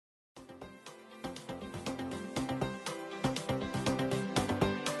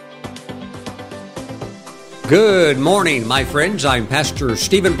Good morning, my friends. I'm Pastor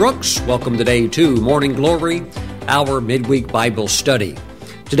Stephen Brooks. Welcome today to Morning Glory, our midweek Bible study.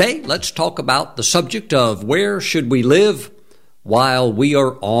 Today, let's talk about the subject of where should we live while we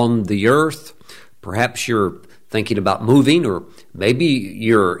are on the earth. Perhaps you're thinking about moving, or maybe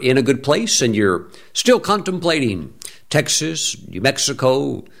you're in a good place and you're still contemplating Texas, New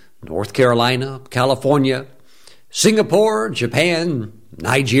Mexico, North Carolina, California, Singapore, Japan,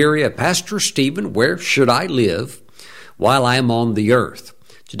 Nigeria. Pastor Stephen, where should I live while I am on the earth?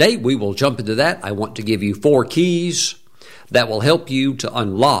 Today we will jump into that. I want to give you 4 keys that will help you to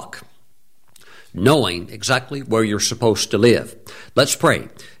unlock knowing exactly where you're supposed to live. Let's pray.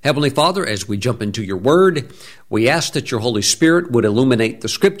 Heavenly Father, as we jump into your word, we ask that your Holy Spirit would illuminate the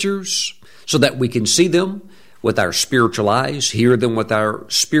scriptures so that we can see them with our spiritual eyes, hear them with our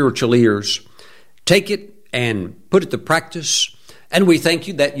spiritual ears, take it and put it to practice. And we thank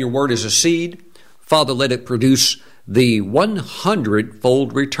you that your word is a seed. Father, let it produce the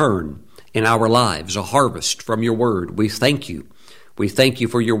 100-fold return in our lives, a harvest from your word. We thank you. We thank you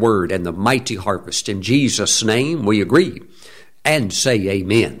for your word and the mighty harvest. In Jesus' name we agree and say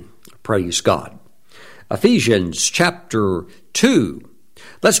amen. Praise God. Ephesians chapter 2.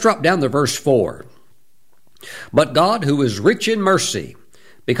 Let's drop down to verse 4. But God, who is rich in mercy,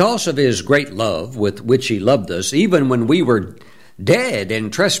 because of his great love with which he loved us, even when we were dead in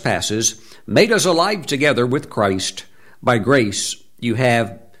trespasses, made us alive together with Christ. By grace you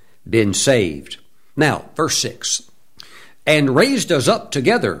have been saved. Now, verse 6. And raised us up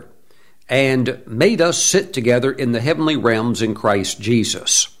together and made us sit together in the heavenly realms in Christ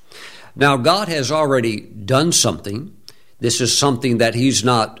Jesus. Now, God has already done something. This is something that he's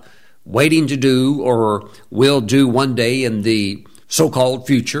not waiting to do or will do one day in the so-called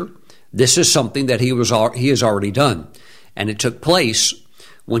future. This is something that he has already done. And it took place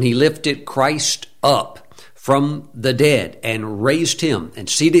when he lifted Christ up from the dead and raised him and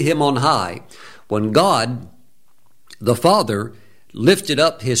seated him on high. When God, the Father, lifted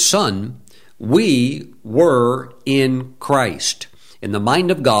up his Son, we were in Christ. In the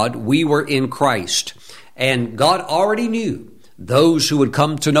mind of God, we were in Christ. And God already knew those who would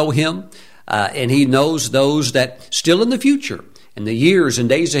come to know him, and he knows those that still in the future, in the years and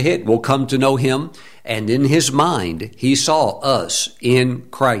days ahead, will come to know him. And in his mind, he saw us in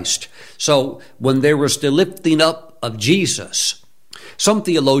Christ. So when there was the lifting up of Jesus, some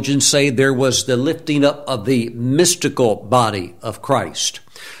theologians say there was the lifting up of the mystical body of Christ.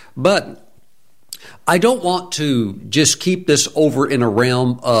 But I don't want to just keep this over in a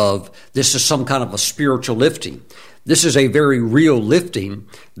realm of this is some kind of a spiritual lifting. This is a very real lifting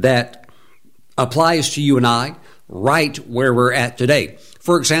that applies to you and I right where we're at today.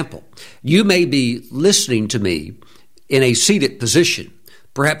 For example, you may be listening to me in a seated position.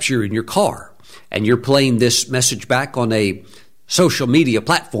 Perhaps you're in your car and you're playing this message back on a social media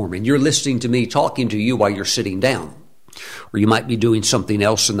platform and you're listening to me talking to you while you're sitting down. Or you might be doing something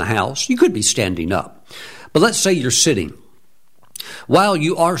else in the house. You could be standing up. But let's say you're sitting. While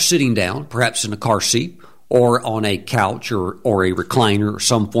you are sitting down, perhaps in a car seat, or on a couch or a recliner or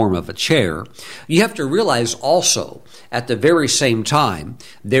some form of a chair, you have to realize also at the very same time,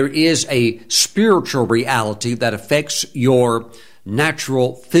 there is a spiritual reality that affects your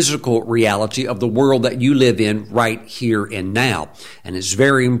natural physical reality of the world that you live in right here and now. And it's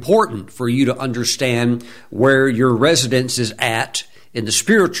very important for you to understand where your residence is at in the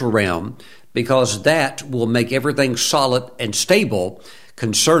spiritual realm, because that will make everything solid and stable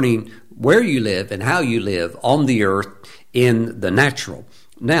concerning where you live and how you live on the earth in the natural.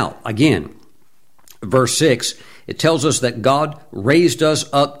 Now, again, verse 6, it tells us that God raised us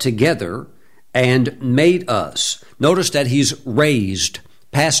up together and made us. Notice that he's raised,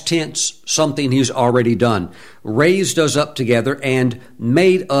 past tense, something he's already done. Raised us up together and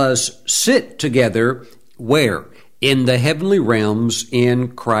made us sit together where? In the heavenly realms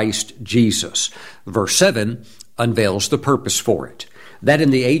in Christ Jesus. Verse 7 unveils the purpose for it, that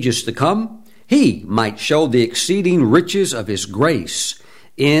in the ages to come, he might show the exceeding riches of his grace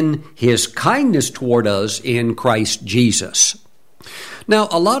in his kindness toward us in Christ Jesus. Now,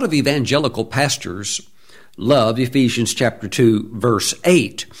 a lot of evangelical pastors love Ephesians chapter 2, verse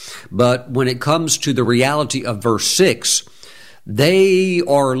 8. But when it comes to the reality of verse 6, they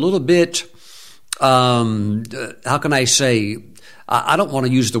are a little bit, how can I say, I don't want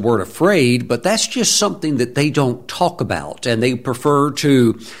to use the word afraid, but that's just something that they don't talk about. And they prefer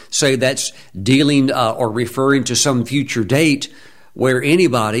to say that's dealing or referring to some future date where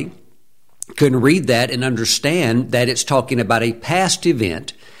anybody can read that and understand that it's talking about a past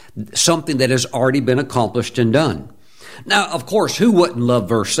event, something that has already been accomplished and done. Now, of course, who wouldn't love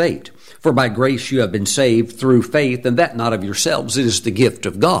verse 8? For by grace you have been saved through faith, and that not of yourselves. It is the gift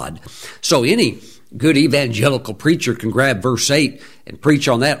of God. So any good evangelical preacher can grab verse 8 and preach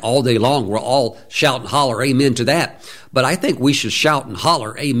on that all day long. We'll all shout and holler amen to that. But I think we should shout and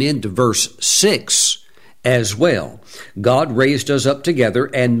holler amen to verse 6 as well. God raised us up together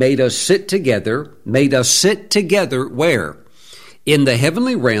and made us sit together where? In the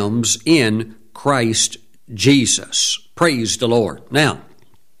heavenly realms in Christ Jesus. Praise the Lord. Now,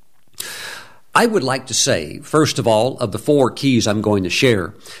 I would like to say, first of all, of the 4 keys I'm going to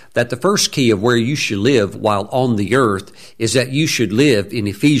share, that the first key of where you should live while on the earth is that you should live in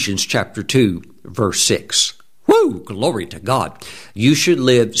Ephesians chapter 2, verse 6. Woo! Glory to God. You should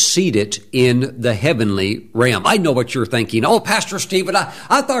live seated in the heavenly realm. I know what you're thinking. Oh, Pastor Stephen,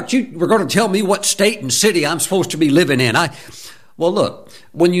 I thought you were going to tell me what state and city I'm supposed to be living in. Well, look,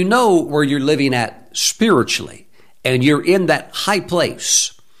 when you know where you're living at spiritually and you're in that high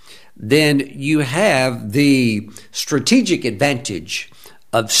place, then you have the strategic advantage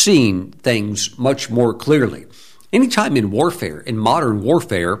of seeing things much more clearly. Anytime in warfare, in modern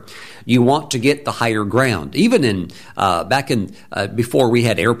warfare, you want to get the higher ground. Even in before we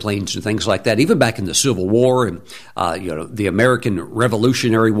had airplanes and things like that, even back in the Civil War and the American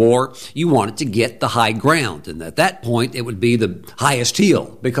Revolutionary War, you wanted to get the high ground, and at that point it would be the highest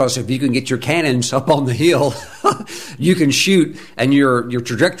hill, because if you can get your cannons up on the hill, you can shoot, and your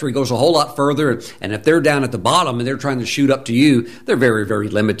trajectory goes a whole lot further. And if they're down at the bottom and they're trying to shoot up to you, they're very, very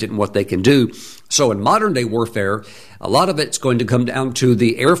limited in what they can do. So in modern day warfare, a lot of it's going to come down to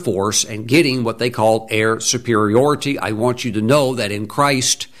the Air Force and getting what they call air superiority. I want you to know that in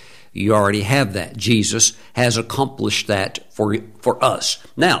Christ, you already have that. Jesus has accomplished that for us.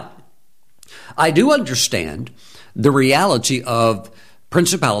 Now, I do understand the reality of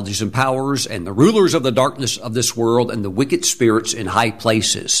principalities and powers and the rulers of the darkness of this world and the wicked spirits in high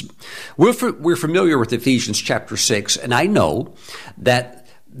places. We're familiar with Ephesians chapter 6, and I know that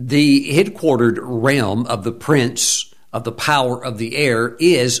the headquartered realm of the prince of the power of the air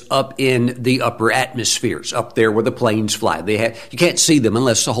is up in the upper atmospheres, up there where the planes fly. You can't see them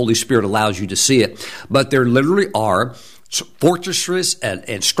unless the Holy Spirit allows you to see it. But there literally are fortresses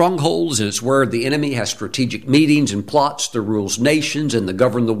and strongholds, and it's where the enemy has strategic meetings and plots to rule nations and to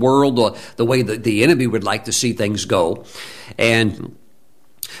govern the world the way that the enemy would like to see things go. And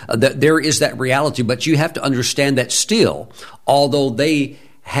there is that reality, but you have to understand that still, although they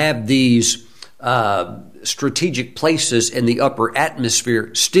have these strategic places in the upper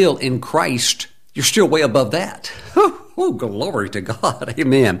atmosphere, still in Christ, you're still way above that. Oh, glory to God.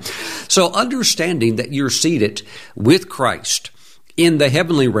 Amen. So understanding that you're seated with Christ in the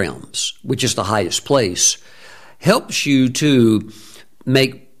heavenly realms, which is the highest place, helps you to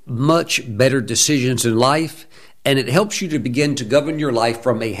make much better decisions in life, and it helps you to begin to govern your life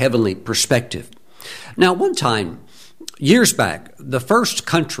from a heavenly perspective. Now, one time, years back, the first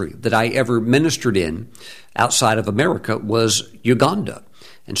country that I ever ministered in outside of America was Uganda.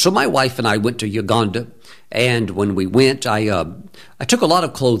 And so my wife and I went to Uganda, and when we went, I took a lot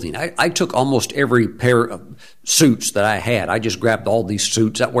of clothing. I took almost every pair of suits that I had. I just grabbed all these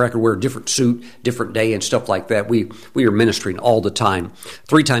suits where I could wear a different suit, different day, and stuff like that. We were ministering all the time,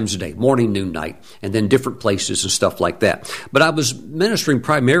 3 times a day, morning, noon, night, and then different places and stuff like that. But I was ministering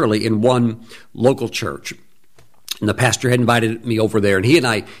primarily in one local church. And the pastor had invited me over there, and he and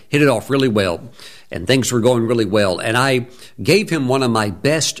I hit it off really well, and things were going really well. And I gave him one of my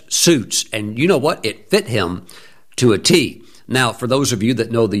best suits, and you know what? It fit him to a T. Now, for those of you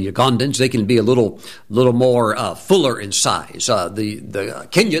that know the Ugandans, they can be a little more fuller in size. The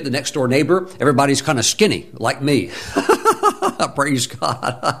Kenya, the next door neighbor, everybody's kind of skinny like me. Praise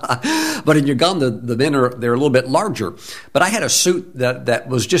God. But in Uganda, the men they're a little bit larger. But I had a suit that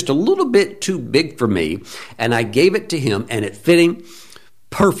was just a little bit too big for me, and I gave it to him, and it fit him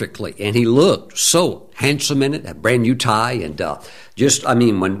perfectly. And he looked so handsome in it, a brand new tie, and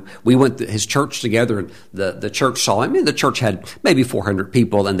when we went to his church together, and the church saw him, and the church had maybe 400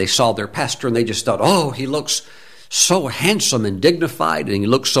 people, and they saw their pastor, and they just thought, oh, he looks so handsome and dignified, and he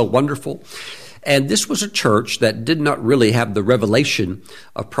looks so wonderful. And this was a church that did not really have the revelation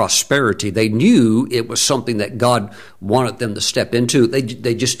of prosperity. They knew it was something that God wanted them to step into.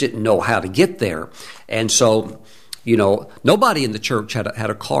 They just didn't know how to get there. And so, nobody in the church had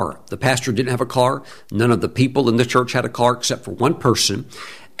a car. The pastor didn't have a car. None of the people in the church had a car except for one person.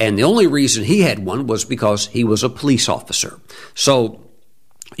 And the only reason he had one was because he was a police officer. So,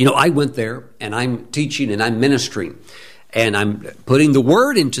 I went there, and I'm teaching and I'm ministering. And I'm putting the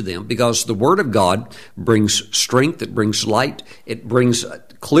word into them, because the word of God brings strength, it brings light, it brings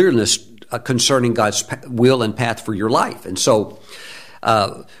clearness concerning God's will and path for your life. And so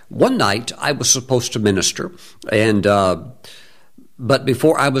one night I was supposed to minister, and but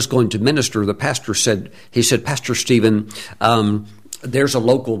before I was going to minister, the pastor said, Pastor Stephen, there's a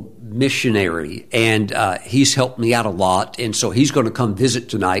local missionary, and he's helped me out a lot, and so he's going to come visit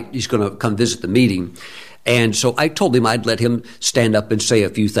tonight. He's going to come visit the meeting. And so I told him I'd let him stand up and say a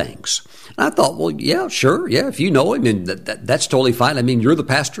few things. And I thought, well, yeah, sure. Yeah, if you know him, and that's totally fine. I mean, you're the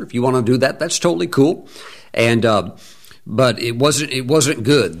pastor. If you want to do that, that's totally cool. And but it wasn't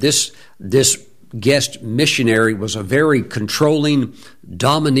good. This guest missionary was a very controlling,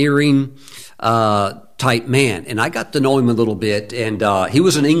 domineering type man. And I got to know him a little bit, and he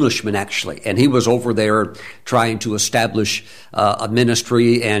was an Englishman, actually. And he was over there trying to establish a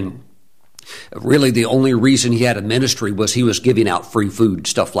ministry, and really the only reason he had a ministry was he was giving out free food,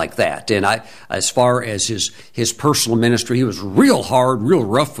 stuff like that. And as far as his personal ministry, he was real hard, real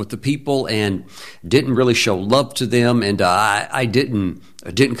rough with the people, and didn't really show love to them. And I didn't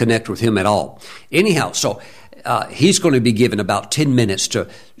connect with him at all. Anyhow, so he's going to be given about 10 minutes to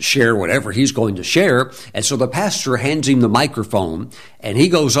share whatever he's going to share. And so the pastor hands him the microphone, and he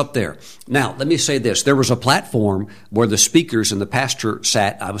goes up there. Now, let me say this. There was a platform where the speakers and the pastor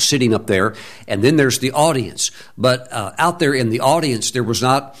sat. I was sitting up there, and then there's the audience. But out there in the audience, there was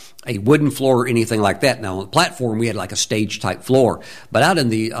not a wooden floor or anything like that. Now, on the platform, we had like a stage-type floor. But out in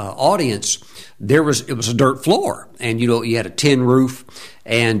the audience, it was a dirt floor. And, you had a tin roof,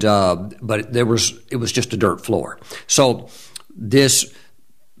 and but it was just a dirt floor. So this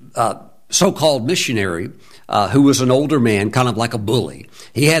so-called missionary, who was an older man, kind of like a bully,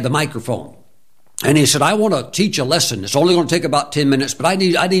 he had the microphone. And he said, I want to teach a lesson. It's only going to take about 10 minutes, but I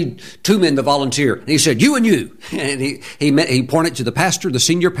need 2 men to volunteer. And he said, you and you. And he pointed to the pastor, the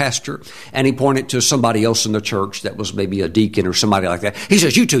senior pastor, and he pointed to somebody else in the church that was maybe a deacon or somebody like that. He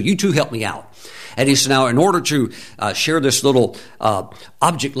says, you two help me out. And he said, now, in order to share this little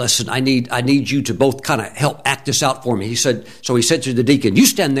object lesson, I need you to both kind of help act this out for me. He said to the deacon, you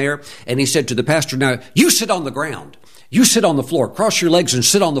stand there. And he said to the pastor, now, you sit on the ground. You sit on the floor. Cross your legs and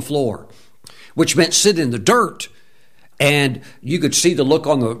sit on the floor, which meant sit in the dirt. And you could see the look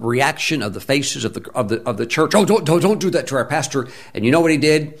on the reaction of the faces of the church. Oh, don't do that to our pastor. And you know what he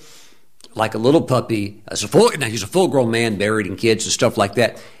did? Like a little puppy, now he's a full-grown man, married and kids and stuff like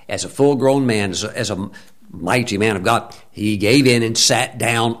that. As a full-grown man, as a mighty man of God, he gave in and sat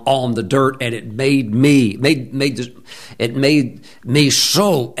down on the dirt, and it made me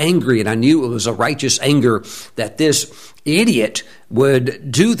so angry, and I knew it was a righteous anger that this idiot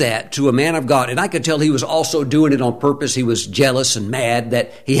would do that to a man of God. And I could tell he was also doing it on purpose. He was jealous and mad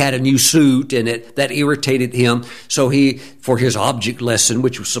that he had a new suit, and that irritated him. So he, for his object lesson,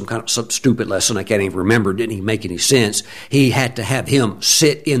 which was some stupid lesson, I can't even remember, didn't even make any sense, he had to have him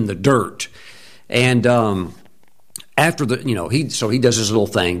sit in the dirt. And after he does his little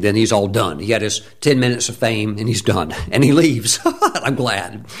thing, then he's all done. He had his 10 minutes of fame, and he's done. And he leaves. I'm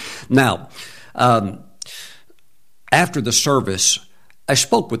glad. Now, after the service, I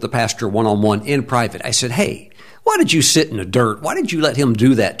spoke with the pastor one-on-one in private. I said, hey, why did you sit in the dirt? Why did you let him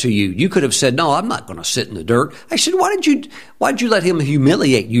do that to you? You could have said, no, I'm not going to sit in the dirt. I said, why did you let him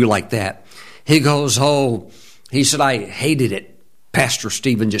humiliate you like that? He goes, he said, I hated it, Pastor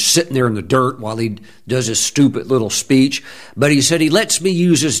Stephen, just sitting there in the dirt while he does his stupid little speech. But he said he lets me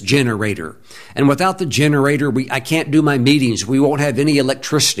use his generator. And without the generator, I can't do my meetings. We won't have any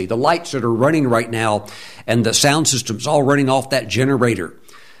electricity. The lights that are running right now and the sound system's all running off that generator.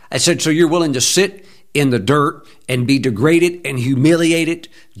 I said, so you're willing to sit in the dirt and be degraded and humiliated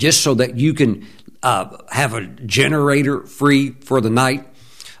just so that you can have a generator free for the night?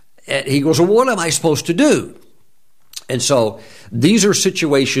 And he goes, well, what am I supposed to do? And so these are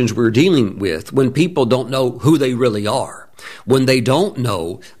situations we're dealing with when people don't know who they really are, when they don't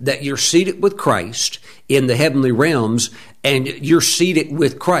know that you're seated with Christ in the heavenly realms and you're seated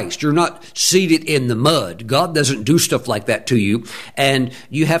with Christ. You're not seated in the mud. God doesn't do stuff like that to you. And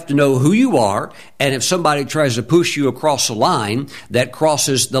you have to know who you are. And if somebody tries to push you across a line that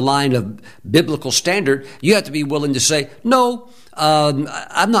crosses the line of biblical standard, you have to be willing to say, no,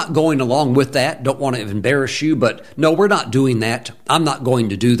 I'm not going along with that. Don't want to embarrass you, but no, we're not doing that. I'm not going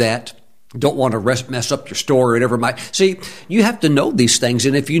to do that. Don't want to mess up your store or whatever. See, you have to know these things.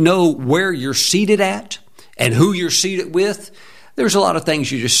 And if you know where you're seated at and who you're seated with, there's a lot of things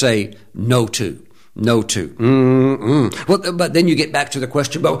you just say no to. No to. Well, but then you get back to the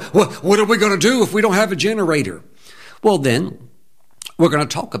question, but what are we going to do if we don't have a generator? Well, then we're going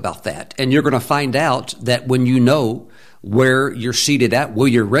to talk about that. And you're going to find out that when you know where you're seated at, where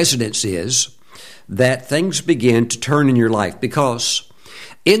your residence is, that things begin to turn in your life. Because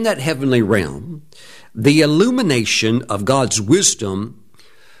in that heavenly realm, The illumination of God's wisdom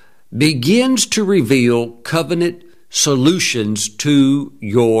begins to reveal covenant solutions to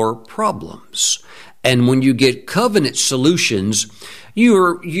your problems. And when you get covenant solutions,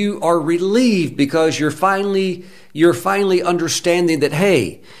 you are relieved because you're finally understanding that,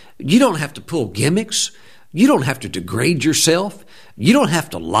 hey, you don't have to pull gimmicks. You don't have to degrade yourself. You don't have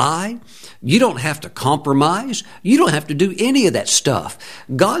to lie. You don't have to compromise. You don't have to do any of that stuff.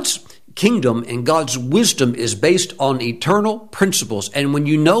 God's kingdom and God's wisdom is based on eternal principles. And when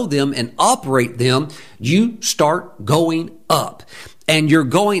you know them and operate them, you start going up. And your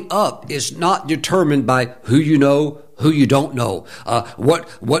going up is not determined by who you know, who you don't know,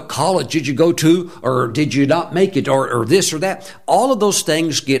 what college did you go to, or did you not make it, or this or that. All of those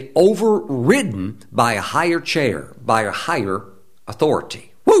things get overridden by a higher chair, by a higher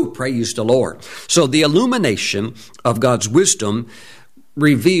authority. Woo! Praise the Lord. So the illumination of God's wisdom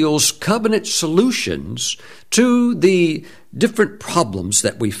reveals covenant solutions to the different problems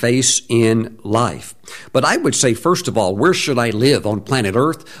that we face in life. But I would say, first of all, where should I live on planet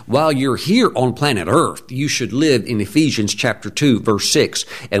Earth? While you're here on planet Earth, you should live in Ephesians chapter 2, verse 6.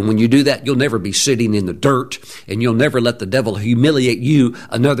 And when you do that, you'll never be sitting in the dirt, and you'll never let the devil humiliate you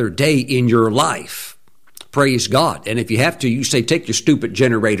another day in your life. Praise God. And if you have to, you say, take your stupid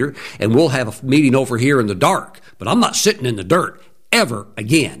generator, and we'll have a meeting over here in the dark. But I'm not sitting in the dirt ever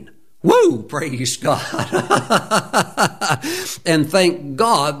again. Woo! Praise God. And thank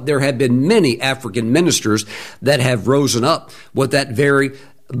God there have been many African ministers that have risen up with that very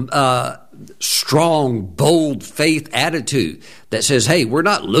strong, bold faith attitude that says, hey, we're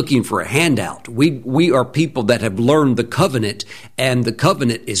not looking for a handout. We are people that have learned the covenant, and the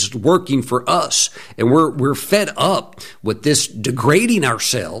covenant is working for us. And we're fed up with this degrading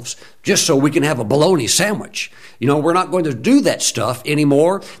ourselves just so we can have a bologna sandwich. You know, we're not going to do that stuff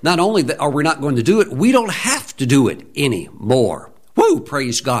anymore. Not only are we not going to do it, we don't have to do it anymore. Woo!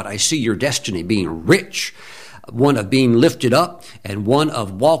 Praise God. I see your destiny being rich, one of being lifted up, and one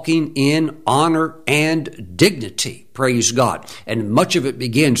of walking in honor and dignity. Praise God. And much of it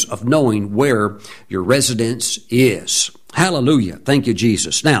begins of knowing where your residence is. Hallelujah. Thank you,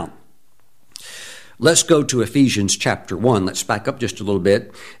 Jesus. Now, let's go to Ephesians chapter 1. Let's back up just a little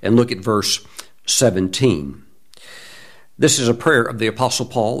bit and look at verse 17. This is a prayer of the Apostle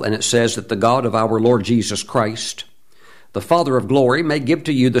Paul, and it says that the God of our Lord Jesus Christ, the Father of glory, may give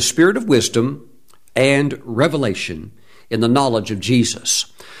to you the spirit of wisdom and revelation in the knowledge of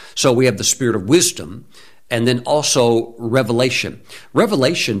Jesus. So we have the spirit of wisdom and then also revelation.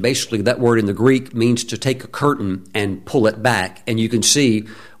 Revelation, basically, that word in the Greek means to take a curtain and pull it back, and you can see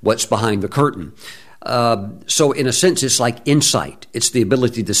what's behind the curtain. So in a sense, it's like insight. It's the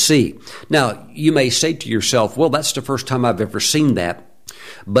ability to see. Now, you may say to yourself, well, that's the first time I've ever seen that.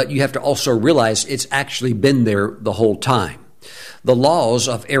 But you have to also realize it's actually been there the whole time. The laws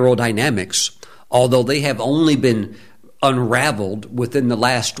of aerodynamics, although they have only been unraveled within the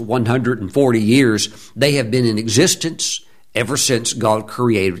last 140 years, they have been in existence ever since God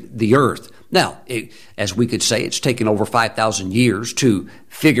created the earth. Now, as we could say, it's taken over 5,000 years to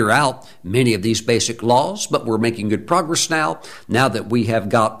figure out many of these basic laws, but we're making good progress now that we have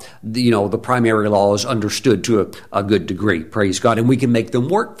got the primary laws understood to a good degree. Praise God. And we can make them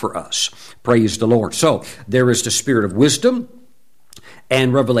work for us. Praise the Lord. So there is the spirit of wisdom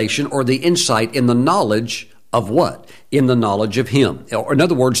and revelation, or the insight in the knowledge of what? In the knowledge of Him. Or in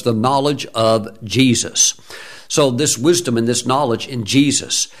other words, the knowledge of Jesus. So this wisdom and this knowledge in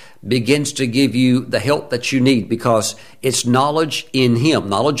Jesus begins to give you the help that you need, because it's knowledge in Him,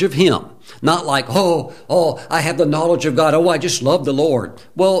 knowledge of Him. Not like, I have the knowledge of God. Oh, I just love the Lord.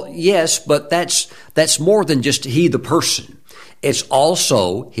 Well, yes, but that's more than just He, the person. It's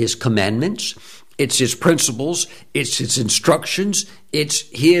also His commandments. It's His principles. It's His instructions. It's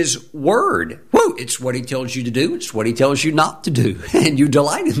His word. Woo! It's what He tells you to do. It's what He tells you not to do. And you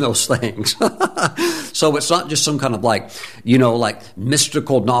delight in those things. So it's not just some kind of like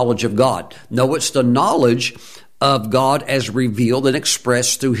mystical knowledge of God. No, it's the knowledge of God as revealed and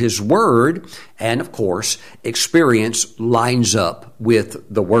expressed through His word. And of course, experience lines up with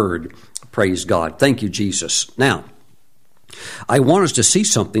the word. Praise God. Thank you, Jesus. Now, I want us to see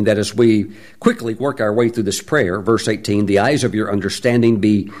something that as we quickly work our way through this prayer, verse 18, the eyes of your understanding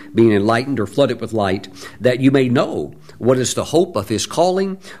being enlightened or flooded with light, that you may know what is the hope of His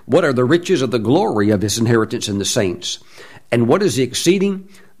calling, what are the riches of the glory of His inheritance in the saints, and what is the exceeding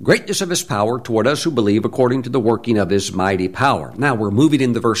greatness of His power toward us who believe according to the working of His mighty power. Now we're moving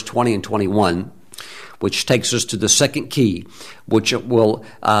into verse 20 and 21. Which takes us to the second key, which will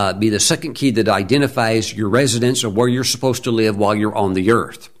be the second key that identifies your residence or where you're supposed to live while you're on the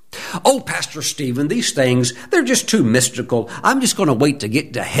earth. Oh, Pastor Stephen, these things, they're just too mystical. I'm just going to wait to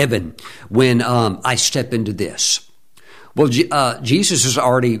get to heaven when I step into this. Well, Jesus has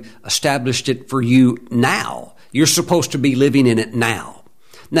already established it for you now. You're supposed to be living in it now.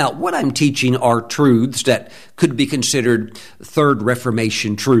 Now, what I'm teaching are truths that could be considered Third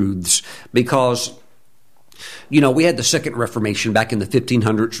Reformation truths because, we had the Second Reformation back in the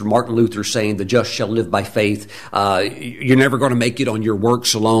 1500s, Martin Luther saying the just shall live by faith. You're never going to make it on your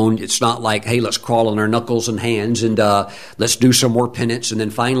works alone. It's not like, hey, let's crawl on our knuckles and hands and let's do some more penance. And then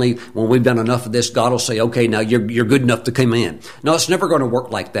finally, when we've done enough of this, God will say, okay, now you're good enough to come in. No, it's never going to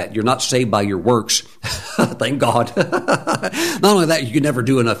work like that. You're not saved by your works. Thank God. Not only that, you can never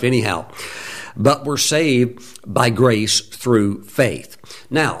do enough anyhow. But we're saved by grace through faith.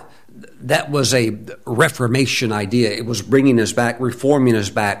 Now, that was a Reformation idea. It was bringing us back, reforming us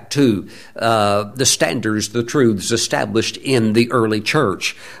back to the standards, the truths established in the early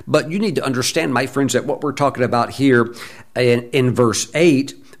church. But you need to understand, my friends, that what we're talking about here in verse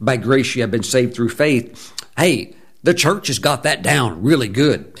 8, by grace you have been saved through faith. Hey, the church has got that down really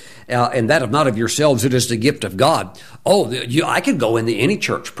good. And that of not of yourselves, it is the gift of God. Oh, I could go into any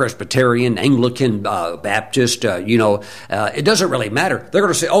church, Presbyterian, Anglican, Baptist, it doesn't really matter. They're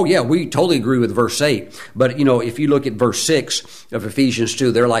going to say, oh yeah, we totally agree with verse 8. But, if you look at verse 6 of Ephesians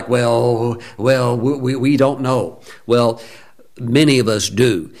 2, they're like, well, we don't know. Well, many of us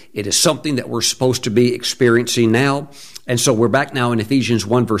do. It is something that we're supposed to be experiencing now. And so we're back now in Ephesians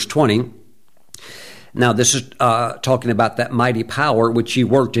 1 verse 20. Now, this is talking about that mighty power which he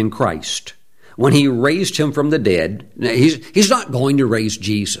worked in Christ. When he raised him from the dead, he's not going to raise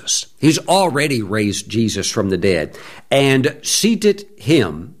Jesus. He's already raised Jesus from the dead and seated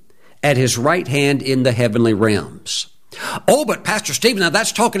him at his right hand in the heavenly realms. Oh, but Pastor Stephen, now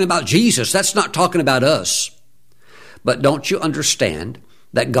that's talking about Jesus. That's not talking about us. But don't you understand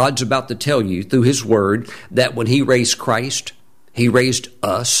that God's about to tell you through his word that when he raised Christ, he raised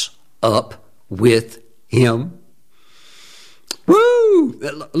us up with him? Woo!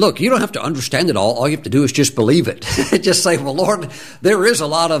 Look, you don't have to understand it all. All you have to do is just believe it. Just say, well, Lord, there is a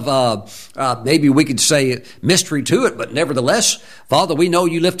lot of, maybe we could say mystery to it, but nevertheless, Father, we know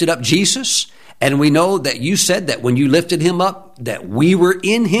you lifted up Jesus, and we know that you said that when you lifted him up, that we were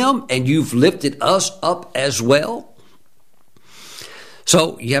in him, and you've lifted us up as well.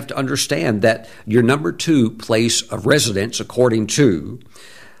 So you have to understand that your number 2 place of residence, according to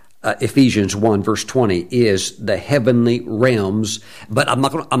Ephesians 1 verse 20, is the heavenly realms. But I'm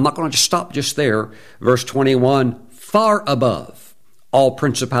not going to just stop just there. Verse 21, far above all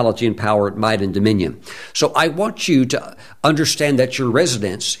principality and power, might and dominion. So I want you to understand that your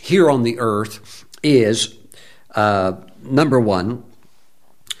residence here on the earth is, number 1,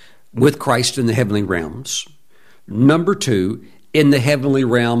 with Christ in the heavenly realms. Number 2, in the heavenly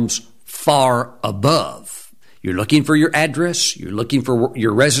realms far above. You're looking for your address. You're looking for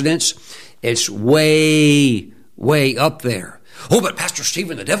your residence. It's way, way up there. Oh, but Pastor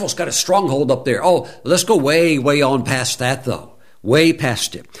Stephen, the devil's got a stronghold up there. Oh, let's go way, way on past that, though. Way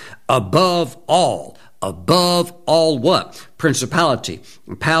past it. Above all what? Principality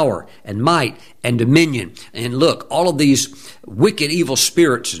and power and might and dominion. And look, all of these wicked evil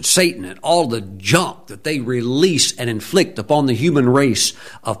spirits and Satan and all the junk that they release and inflict upon the human race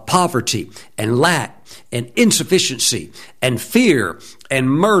of poverty and lack and insufficiency and fear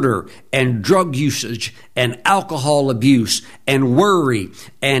and murder and drug usage and alcohol abuse and worry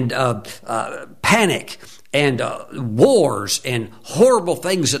and panic and wars and horrible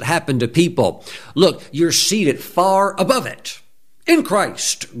things that happen to people. Look, you're seated far above it in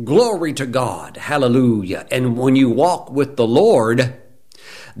Christ. Glory to God. Hallelujah. And when you walk with the Lord,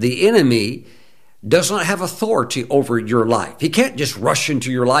 the enemy does not have authority over your life. He can't just rush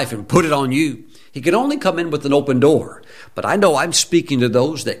into your life and put it on you. He can only come in with an open door. But I know I'm speaking to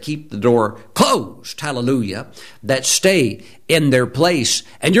those that keep the door closed. Hallelujah. That stay in their place.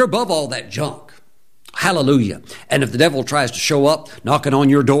 And you're above all that junk. Hallelujah. And if the devil tries to show up knocking on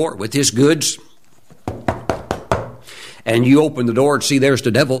your door with his goods, and you open the door and see there's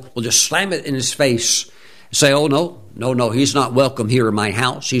the devil, well, just slam it in his face. Say, oh, no, he's not welcome here in my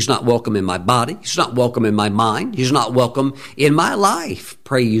house. He's not welcome in my body. He's not welcome in my mind. He's not welcome in my life.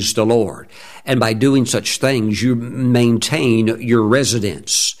 Praise the Lord. And by doing such things, you maintain your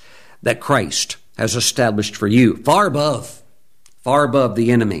residence that Christ has established for you, far above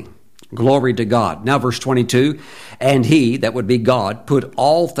the enemy. Glory to God. Now, verse 22, and he, that would be God, put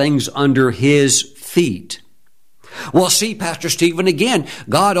all things under his feet. Well, see, Pastor Stephen, again,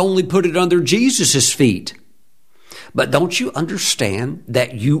 God only put it under Jesus' feet. But don't you understand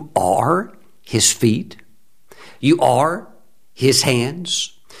that you are his feet? You are his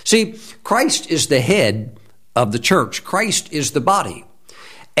hands. See, Christ is the head of the church. Christ is the body.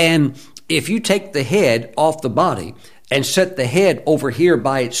 And if you take the head off the body and set the head over here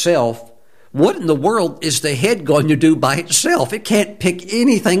by itself, what in the world is the head going to do by itself? It can't pick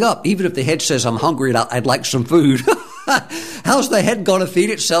anything up. Even if the head says, I'm hungry and I'd like some food. How's the head going to feed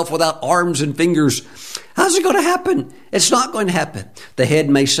itself without arms and fingers? How's it going to happen? It's not going to happen. The head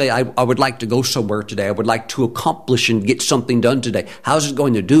may say, I would like to go somewhere today. I would like to accomplish and get something done today. How's it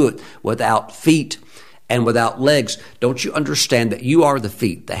going to do it without feet and without legs? Don't you understand that you are the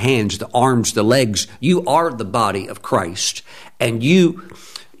feet, the hands, the arms, the legs? You are the body of Christ. And you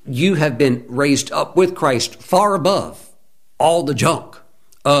have been raised up with Christ far above all the junk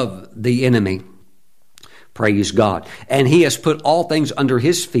of the enemy. Praise God. And he has put all things under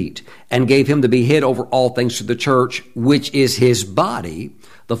his feet and gave him to be head over all things to the church, which is his body,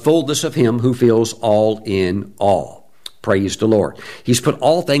 the fullness of him who fills all in all. Praise the Lord. He's put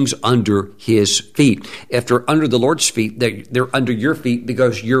all things under his feet. If they're under the Lord's feet, they're under your feet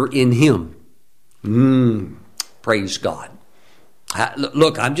because you're in him. Praise God.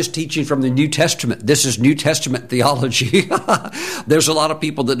 Look, I'm just teaching from the New Testament. This is New Testament theology. There's a lot of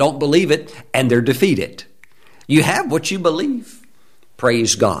people that don't believe it, and they're defeated. You have what you believe.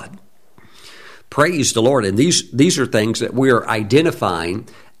 Praise God. Praise the Lord. And these are things that we are identifying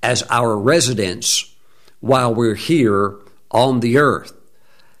as our residence while we're here on the earth.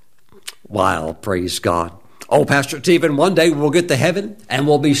 Wow, praise God. Oh, Pastor Stephen, one day we'll get to heaven and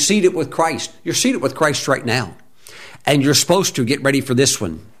we'll be seated with Christ. You're seated with Christ right now. And you're supposed to get ready for this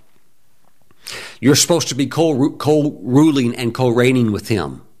one. You're supposed to be co-ruling and co-reigning with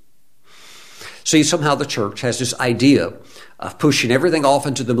him. See, somehow the church has this idea of pushing everything off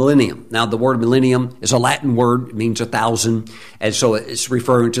into the millennium. Now, the word millennium is a Latin word. It means 1,000. And so it's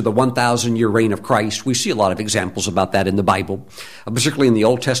referring to the 1,000-year reign of Christ. We see a lot of examples about that in the Bible, particularly in the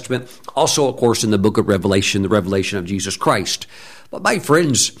Old Testament. Also, of course, in the book of Revelation, the revelation of Jesus Christ. But my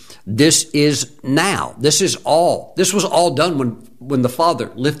friends, this is now. This was all done when the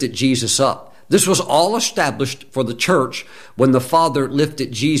Father lifted Jesus up. This was all established for the church when the Father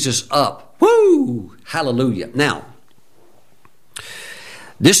lifted Jesus up. Woo! Hallelujah. Now,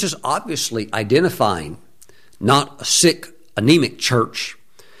 this is obviously identifying not a sick, anemic church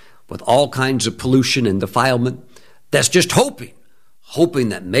with all kinds of pollution and defilement that's just hoping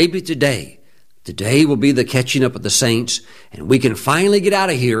that maybe today will be the catching up of the saints and we can finally get out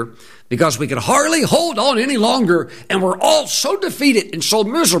of here because we can hardly hold on any longer and we're all so defeated and so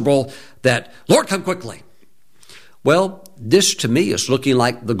miserable that, Lord, come quickly. Well, this to me is looking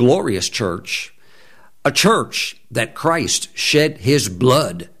like the glorious church, a church that Christ shed his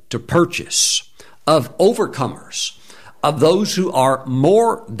blood to purchase, of overcomers, of those who are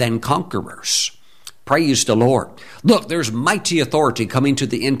more than conquerors. Praise the Lord. Look, there's mighty authority coming to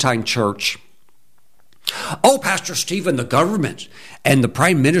the end-time church. Oh, Pastor Stephen, the government and the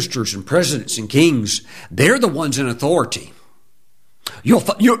prime ministers and presidents and kings, they're the ones in authority. You're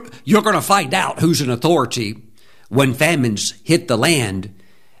going to find out who's in authority when famines hit the land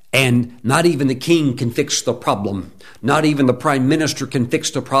and not even the king can fix the problem. Not even the prime minister can fix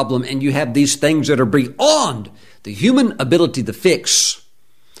the problem. And you have these things that are beyond the human ability to fix.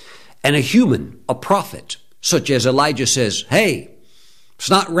 And a prophet, such as Elijah says, hey, it's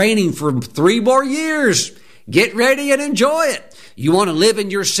not raining for 3 more years. Get ready and enjoy it. You want to live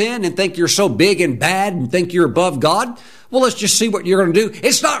in your sin and think you're so big and bad and think you're above God? Well, let's just see what you're going to do.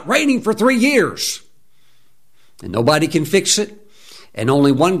 It's not raining for 3 years. And nobody can fix it. And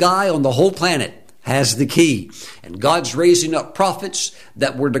only one guy on the whole planet has the key. And God's raising up prophets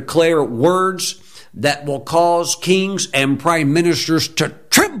that will declare words that will cause kings and prime ministers to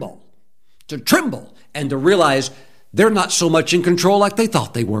tremble, and to realize they're not so much in control like they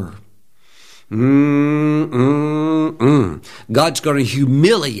thought they were. God's going to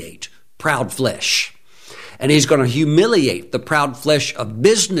humiliate proud flesh. And he's going to humiliate the proud flesh of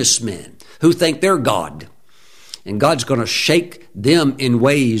businessmen who think they're God. And God's going to shake them in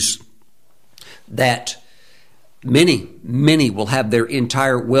ways that many will have their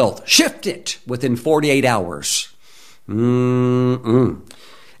entire wealth shifted within 48 hours. And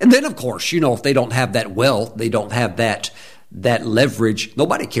then, of course, if they don't have that wealth, they don't have that leverage,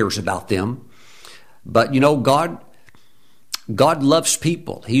 nobody cares about them. But, God loves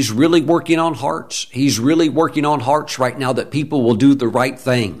people. He's really working on hearts. He's really working on hearts right now that people will do the right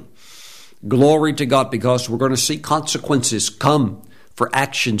thing. Glory to God, because we're going to see consequences come for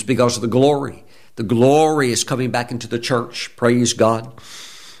actions because of the glory. The glory is coming back into the church. Praise God.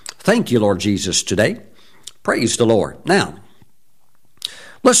 Thank you, Lord Jesus, today. Praise the Lord. Now,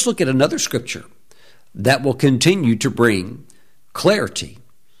 let's look at another scripture that will continue to bring clarity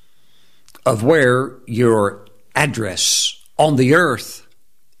of where your address on the earth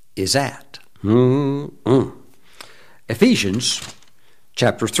is at. Ephesians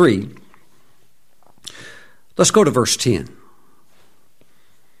chapter 3. Let's go to verse 10.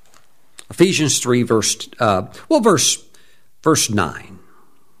 Ephesians 3, verse 9.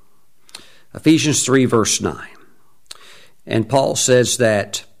 Ephesians 3, verse 9. And Paul says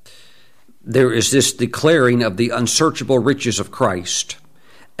that there is this declaring of the unsearchable riches of Christ,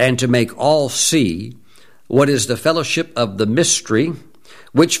 and to make all see what is the fellowship of the mystery,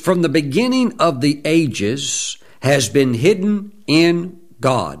 which from the beginning of the ages has been hidden in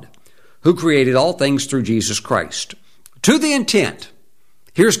God, who created all things through Jesus Christ. To the intent,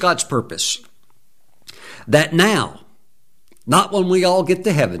 here's God's purpose, that now, not when we all get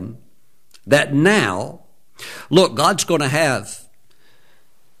to heaven, that now, look, God's going to have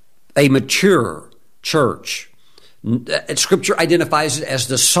a mature church. Scripture identifies it as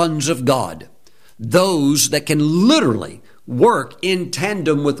the sons of God, those that can literally work in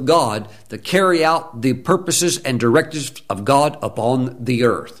tandem with God to carry out the purposes and directives of God upon the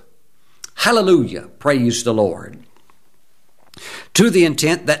earth. Hallelujah. Praise the Lord. To the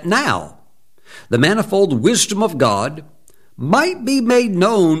intent that now the manifold wisdom of God might be made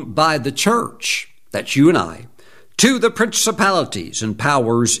known by the church, that's you and I, to the principalities and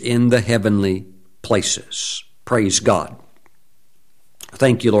powers in the heavenly places. Praise God.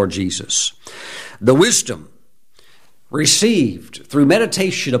 Thank you, Lord Jesus. The wisdom received through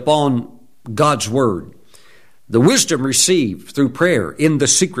meditation upon God's Word, the wisdom received through prayer in the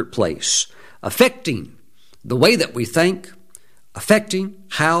secret place, affecting the way that we think, affecting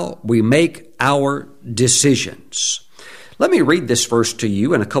how we make our decisions. Let me read this verse to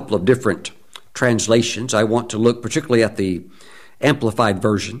you in a couple of different translations. I want to look particularly at the Amplified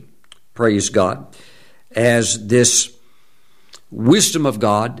Version, praise God, as this wisdom of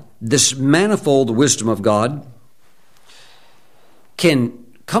God, this manifold wisdom of God can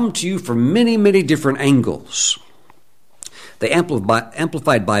come to you from many, many different angles. The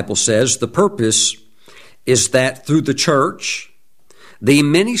Amplified Bible says the purpose is that through the church, the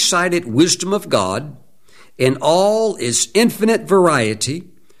many-sided wisdom of God in all its infinite variety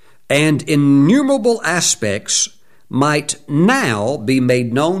and innumerable aspects might now be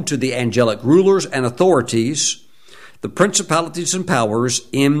made known to the angelic rulers and authorities, the principalities and powers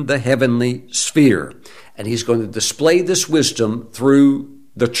in the heavenly sphere. And he's going to display this wisdom through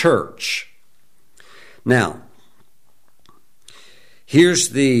the church. Now,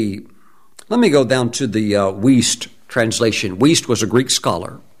 let me go down to the Wuest translation. Wuest was a Greek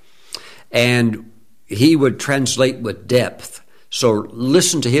scholar, and he would translate with depth. So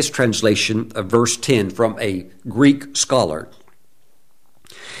listen to his translation of verse 10 from a Greek scholar.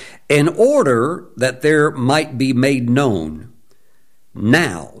 In order that there might be made known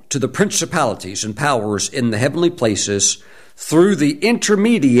now to the principalities and powers in the heavenly places through the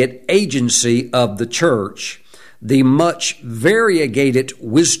intermediate agency of the church, the much variegated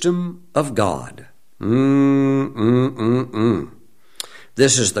wisdom of God.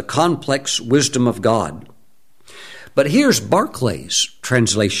 This is the complex wisdom of God. But here's Barclay's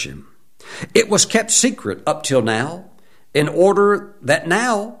translation. It was kept secret up till now, in order that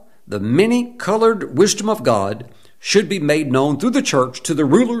now the many-colored wisdom of God should be made known through the church to the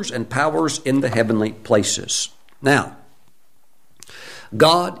rulers and powers in the heavenly places. Now,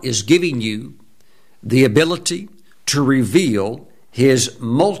 God is giving you the ability to reveal His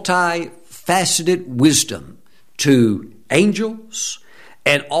multifaceted wisdom to angels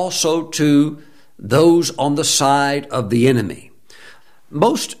and also to those on the side of the enemy.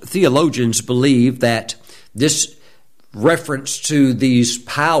 Most theologians believe that this reference to these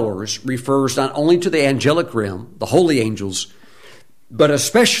powers refers not only to the angelic realm, the holy angels, but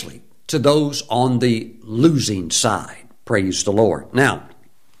especially to those on the losing side. Praise the Lord. Now,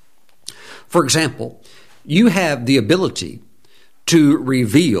 for example, you have the ability to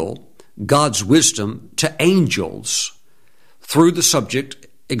reveal God's wisdom to angels through the subject,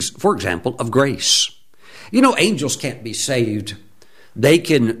 for example, of grace. You know, angels can't be saved. They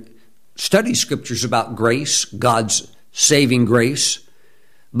can study scriptures about grace, God's saving grace,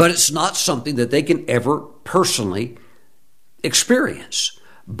 but it's not something that they can ever personally experience.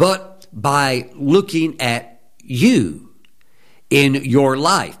 But by looking at you in your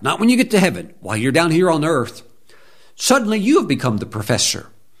life, not when you get to heaven, while you're down here on earth, suddenly you have become the professor.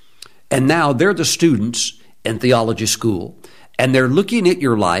 And now they're the students in theology school, and they're looking at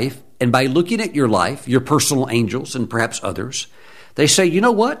your life, and by looking at your life, your personal angels and perhaps others, they say, you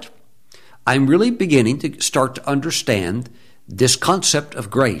know what? I'm really beginning to start to understand this concept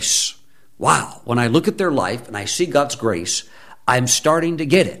of grace. Wow, when I look at their life and I see God's grace, I'm starting to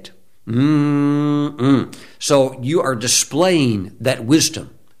get it. So you are displaying that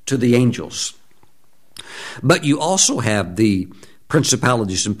wisdom to the angels. But you also have the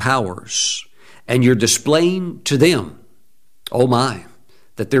principalities and powers, and you're displaying to them, oh my,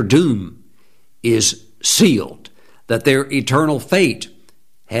 that their doom is sealed, that their eternal fate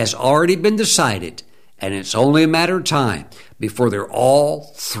has already been decided, and it's only a matter of time before they're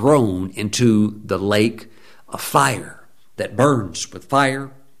all thrown into the lake of fire that burns with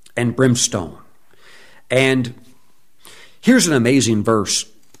fire and brimstone. And here's an amazing verse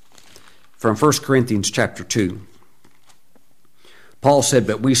from 1 Corinthians chapter 2. Paul said,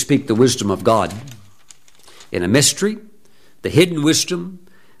 "But we speak the wisdom of God in a mystery, the hidden wisdom,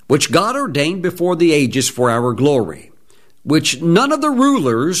 which God ordained before the ages for our glory, which none of the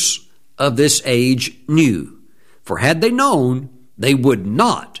rulers of this age knew. For had they known, they would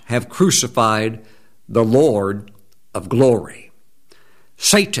not have crucified the Lord of glory."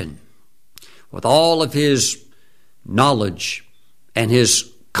 Satan, with all of his knowledge and his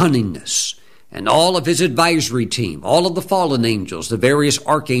cunningness and all of his advisory team, all of the fallen angels, the various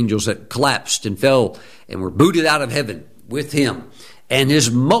archangels that collapsed and fell and were booted out of heaven with him, and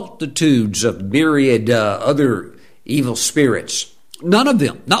his multitudes of myriad other evil spirits, none of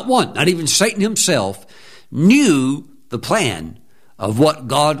them, not one, not even Satan himself, knew the plan of what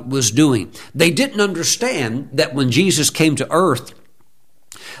God was doing. They didn't understand that when Jesus came to earth,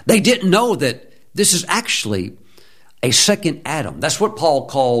 they didn't know that this is actually a second Adam. That's what Paul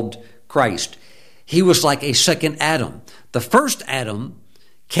called Christ. He was like a second Adam. The first Adam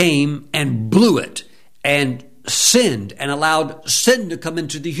came and blew it and sinned and allowed sin to come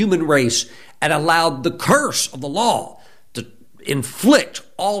into the human race and allowed the curse of the law to inflict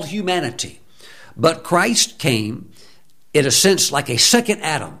all humanity. But Christ came, in a sense, like a second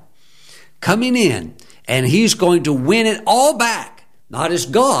Adam, coming in, and he's going to win it all back, not as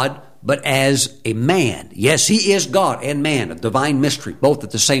God, but as a man. Yes, he is God and man, a divine mystery, both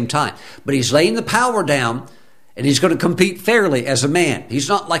at the same time. But he's laying the power down, and he's going to compete fairly as a man. He's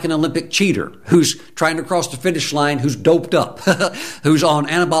not like an Olympic cheater who's trying to cross the finish line, who's doped up, who's on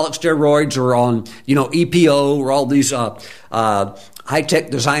anabolic steroids or on, EPO or all these high-tech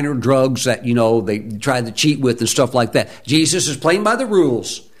designer drugs that, they try to cheat with and stuff like that. Jesus is playing by the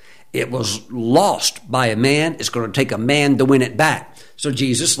rules. It was lost by a man. It's going to take a man to win it back. So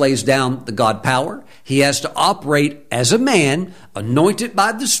Jesus lays down the God power. He has to operate as a man, anointed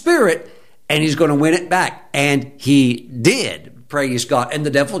by the Spirit, and he's going to win it back. And he did, praise God. And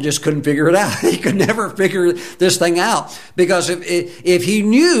the devil just couldn't figure it out. He could never figure this thing out. Because if he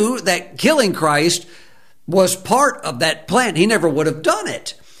knew that killing Christ was part of that plan, he never would have done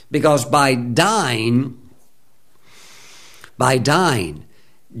it. Because by dying,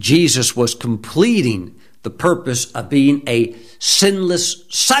 Jesus was completing the purpose of being a sinless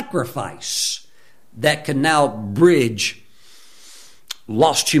sacrifice that can now bridge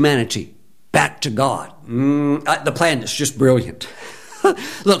lost humanity back to God. The plan is just brilliant.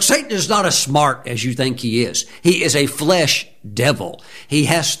 Look, Satan is not as smart as you think he is. He is a flesh devil. He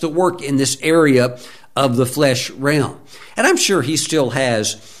has to work in this area of the flesh realm. And I'm sure he still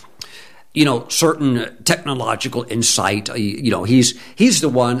has certain technological insight. He's the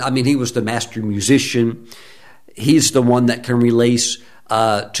one, he was the master musician. He's the one that can release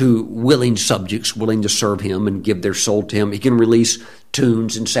to willing subjects, willing to serve him and give their soul to him. He can release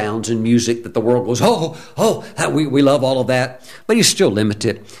tunes and sounds and music that the world goes, we love all of that. But he's still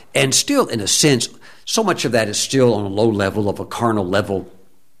limited. And still, in a sense, so much of that is still on a low level of a carnal level.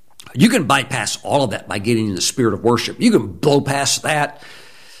 You can bypass all of that by getting in the spirit of worship. You can blow past that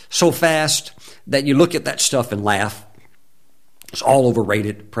so fast that you look at that stuff and laugh. It's all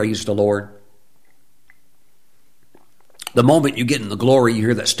overrated. Praise the Lord. The moment you get in the glory, you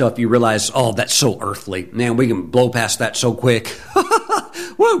hear that stuff, you realize, that's so earthly. Man, we can blow past that so quick.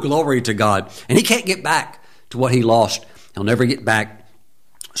 Woo, glory to God. And he can't get back to what he lost. He'll never get back.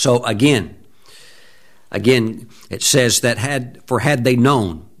 So again, it says that had they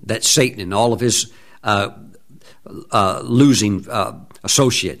known that Satan and all of his losing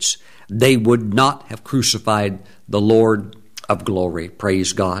associates, they would not have crucified the Lord of glory.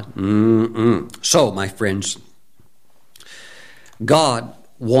 Praise God. So, my friends, God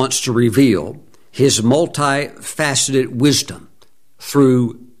wants to reveal his multifaceted wisdom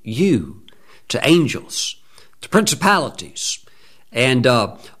through you to angels, to principalities, and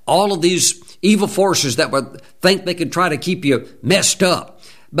all of these evil forces that would think they could try to keep you messed up.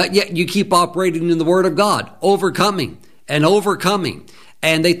 But yet you keep operating in the Word of God, overcoming and overcoming.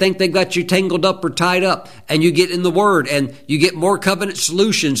 And they think they've got you tangled up or tied up. And you get in the Word and you get more covenant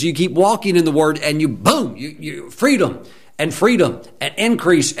solutions. You keep walking in the Word and you freedom. and freedom and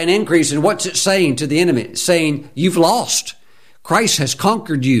increase and increase. And what's it saying to the enemy? It's saying, you've lost. Christ has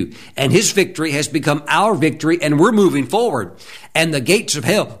conquered you, and his victory has become our victory, and we're moving forward. And the gates of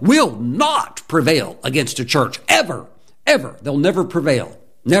hell will not prevail against a church, ever, ever. They'll never prevail,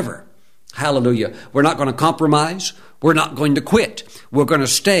 never. Hallelujah. We're not going to compromise. We're not going to quit. We're going to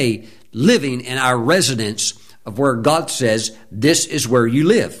stay living in our residence of where God says, this is where you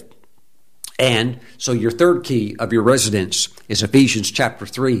live. And so your third key of your residence is Ephesians chapter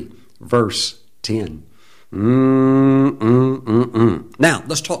 3, verse 10. Now,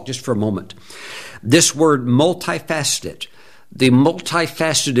 let's talk just for a moment. This word multifaceted, the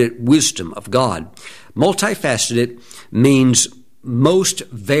multifaceted wisdom of God. Multifaceted means most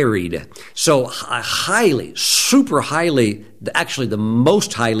varied. So highly, super highly, actually the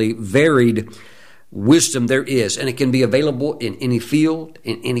most highly varied wisdom there is. And it can be available in any field,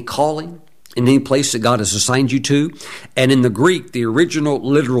 in any calling, in any place that God has assigned you to. And in the Greek, the original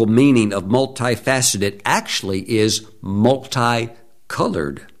literal meaning of multifaceted actually is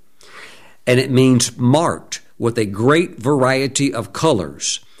multicolored. And it means marked with a great variety of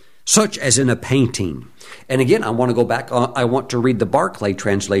colors, such as in a painting. And again, I want to go back. I want to read the Barclay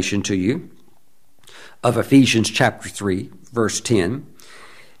translation to you of Ephesians chapter 3, verse 10.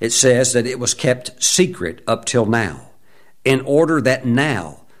 It says that it was kept secret up till now, in order that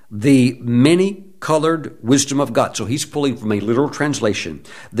now the many-colored wisdom of God. So he's pulling from a literal translation.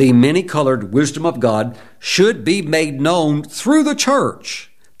 The many-colored wisdom of God should be made known through the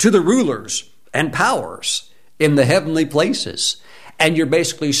church to the rulers and powers in the heavenly places. And you're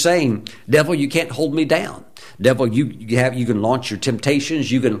basically saying, devil, you can't hold me down. Devil, you can launch your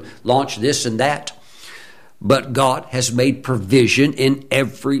temptations. You can launch this and that. But God has made provision in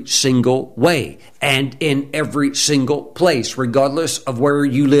every single way and in every single place, regardless of where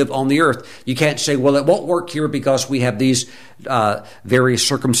you live on the earth. You can't say, well, it won't work here because we have these various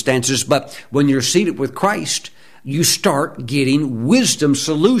circumstances. But when you're seated with Christ, you start getting wisdom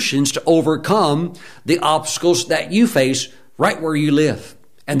solutions to overcome the obstacles that you face right where you live.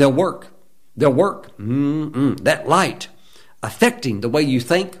 And they'll work. They'll work. That light affecting the way you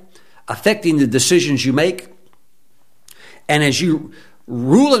think, affecting the decisions you make. And as you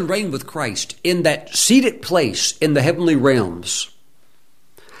rule and reign with Christ in that seated place in the heavenly realms,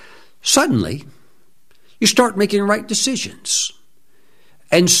 suddenly you start making right decisions.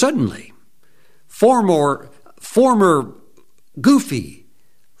 And suddenly, former goofy,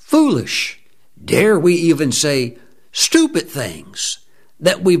 foolish, dare we even say stupid things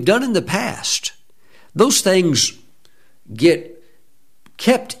that we've done in the past, those things get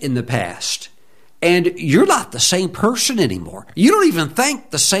kept in the past. And you're not the same person anymore. You don't even think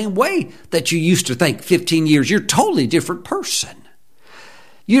the same way that you used to think 15 years. You're a totally different person.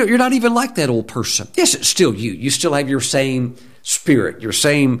 You're not even like that old person. Yes, it's still you. You still have your same spirit, your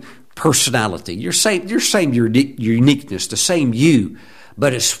same personality, your same uniqueness, the same you.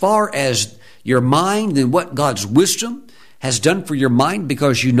 But as far as your mind and what God's wisdom has done for your mind,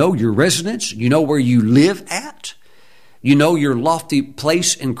 because you know your residence, you know where you live at, you know your lofty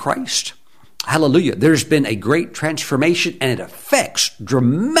place in Christ. Hallelujah. There's been a great transformation, and it affects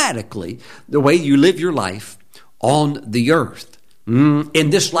dramatically the way you live your life on the earth.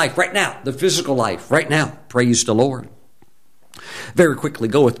 In this life right now, the physical life right now. Praise the Lord. Very quickly,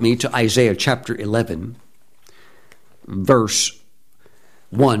 go with me to Isaiah chapter 11, verse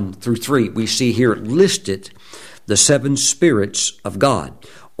 1 through 3. We see here listed the seven spirits of God,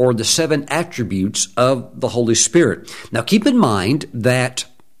 or the seven attributes of the Holy Spirit. Now keep in mind that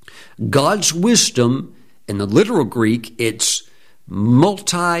God's wisdom, in the literal Greek, it's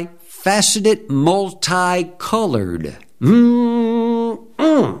multifaceted, multicolored.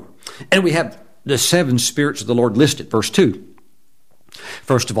 And we have the seven spirits of the Lord listed. Verse 2.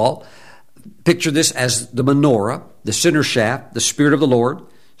 First of all, picture this as the menorah, the center shaft, the Spirit of the Lord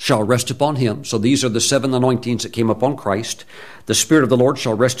shall rest upon him. So these are the seven anointings that came upon Christ. The Spirit of the Lord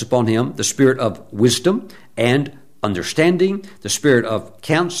shall rest upon him, the Spirit of wisdom and understanding, the Spirit of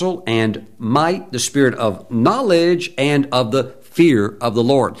counsel and might, the Spirit of knowledge and of the fear of the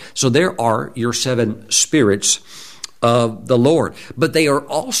Lord. So there are your seven spirits of the Lord. But they are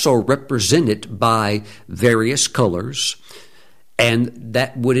also represented by various colors, and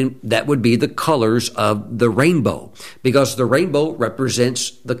that would be the colors of the rainbow, because the rainbow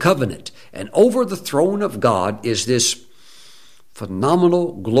represents the covenant. And over the throne of God is this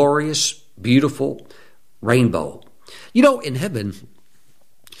phenomenal, glorious, beautiful rainbow. You know, in heaven,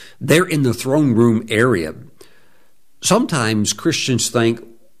 they're in the throne room area. Sometimes Christians think,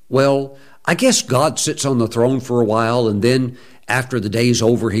 well, I guess God sits on the throne for a while, and then after the day's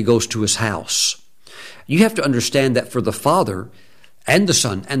over, he goes to his house. You have to understand that for the Father and the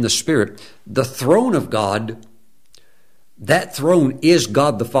Son and the Spirit, the throne of God, that throne is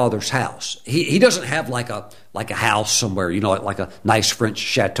God the Father's house. He doesn't have like a house somewhere, like a nice French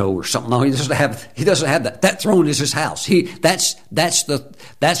chateau or something. No, he doesn't have that. That throne is his house.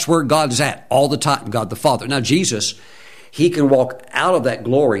 That's where God is at all the time, God the Father. Now Jesus, he can walk out of that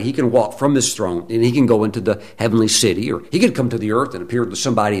glory. He can walk from his throne and he can go into the heavenly city, or he could come to the earth and appear to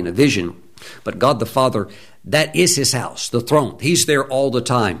somebody in a vision. But God the Father, that is his house, the throne. He's there all the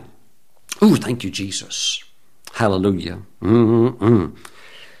time. Ooh, thank you, Jesus. Hallelujah. Woo,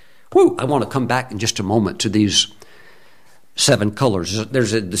 I want to come back in just a moment to these 7 colors.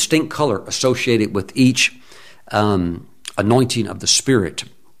 There's a distinct color associated with each anointing of the Spirit.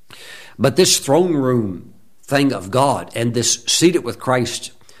 But this throne room thing of God and this seated with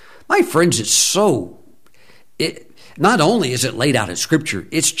Christ, my friends, not only is it laid out in Scripture,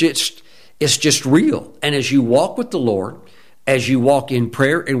 it's just real. And as you walk with the Lord, as you walk in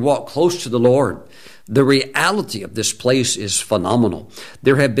prayer and walk close to the Lord, the reality of this place is phenomenal.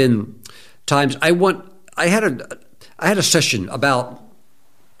 There have been times I had a session it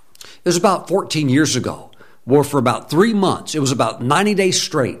was about 14 years ago, where for about 3 months, it was about 90 days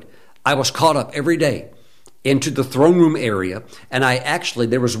straight, I was caught up every day into the throne room area. And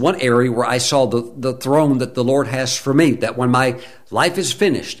there was one area where I saw the throne that the Lord has for me, that when my life is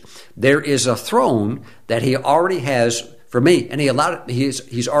finished, there is a throne that he already has for me. And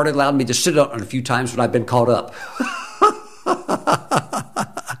he's already allowed me to sit on it a few times when I've been caught up.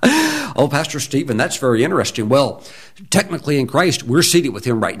 Oh, Pastor Stephen, that's very interesting. Well, technically in Christ, we're seated with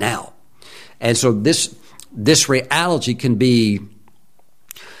him right now. And so this reality can be,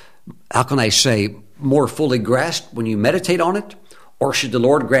 how can I say, more fully grasped when you meditate on it? Or should the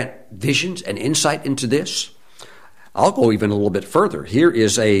Lord grant visions and insight into this? I'll go even a little bit further.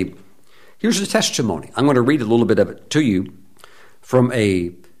 Here's a testimony. I'm going to read a little bit of it to you from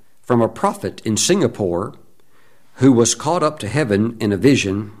a prophet in Singapore who was caught up to heaven in a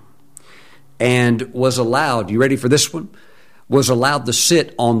vision and was allowed, you ready for this one? Was allowed to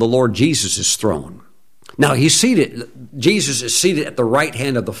sit on the Lord Jesus' throne. Now Jesus is seated at the right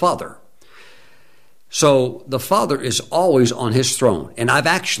hand of the Father. So the Father is always on his throne. And I've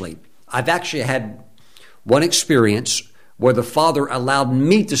actually had one experience where the Father allowed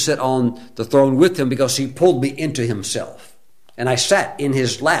me to sit on the throne with him because he pulled me into himself. And I sat in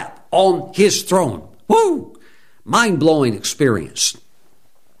his lap on his throne. Woo! Mind-blowing experience.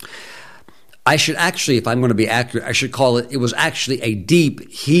 I should actually, if I'm going to be accurate, I should call it was actually a deep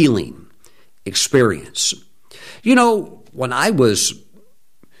healing experience. When I was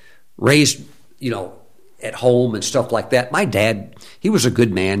raised, at home and stuff like that, my dad, he was a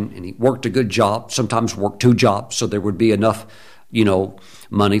good man and he worked a good job, sometimes worked 2 jobs, so there would be enough,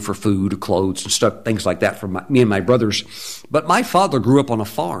 money for food, clothes and stuff, things like that for me and my brothers. But my father grew up on a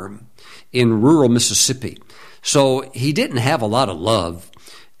farm in rural Mississippi, so he didn't have a lot of love.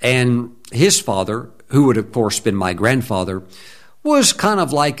 And his father, who would of course been my grandfather, was kind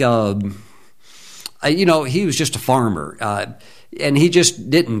of like he was just a farmer. And he just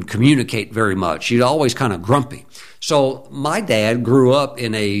didn't communicate very much. He'd always kind of grumpy. So my dad grew up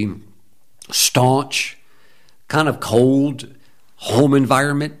in a staunch, kind of cold home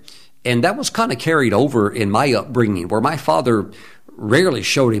environment. And that was kind of carried over in my upbringing, where my father rarely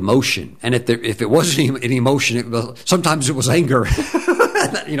showed emotion. And if it wasn't any emotion, sometimes it was anger.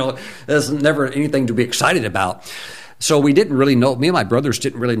 There's never anything to be excited about. So we didn't really know, me and my brothers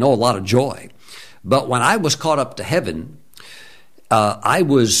didn't really know a lot of joy. But when I was caught up to heaven, I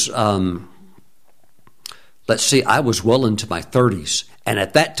was well into my 30s. And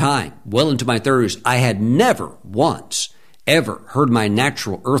at that time, well into my 30s, I had never once ever heard my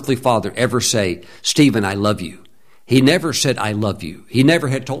natural earthly father ever say, "Stephen, I love you." He never said, "I love you." He never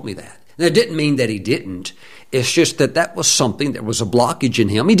had told me that. And it didn't mean that he didn't. It's just that was something that was a blockage in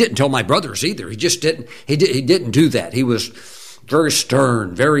him. He didn't tell my brothers either. He just didn't. He didn't do that. He was very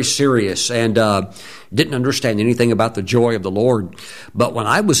stern, very serious, and didn't understand anything about the joy of the Lord. But when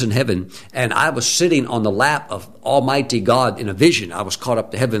I was in heaven and I was sitting on the lap of Almighty God in a vision, I was caught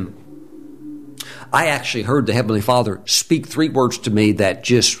up to heaven. I actually heard the Heavenly Father speak 3 words to me that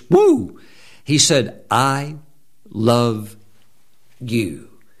just, woo! He said, "I love you."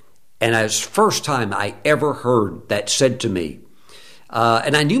 And it was the first time I ever heard that said to me.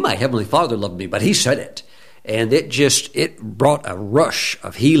 And I knew my Heavenly Father loved me, but he said it. And it brought a rush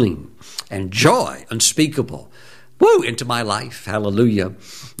of healing and joy unspeakable, into my life. Hallelujah.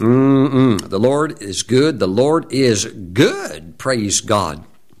 The Lord is good. The Lord is good. Praise God.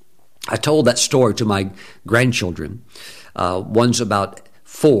 I told that story to my grandchildren. One's about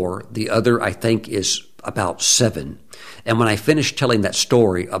 4. The other, I think, is about 7. And when I finished telling that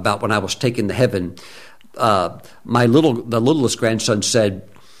story about when I was taken to heaven, the littlest grandson said,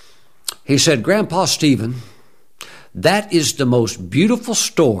 Grandpa Stephen, that is the most beautiful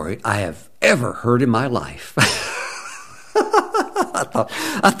story I have ever heard in my life.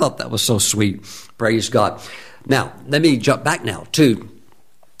 I thought that was so sweet. Praise God. Now, let me jump back now to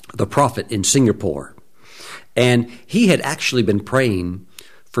the prophet in Singapore. And he had actually been praying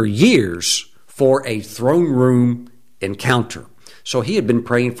for years for a throne room encounter. So he had been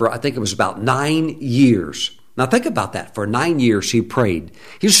praying for, I think it was about 9 years. Now think about that. For 9 years he prayed.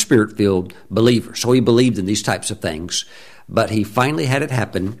 He's a Spirit-filled believer, so he believed in these types of things. But he finally had it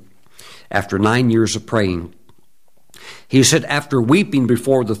happen after 9 years of praying. He said after weeping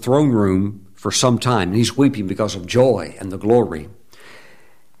before the throne room for some time, and he's weeping because of joy and the glory,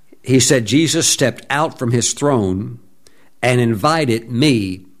 he said Jesus stepped out from his throne and invited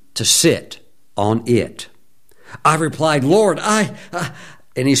me to sit on it. I replied, Lord,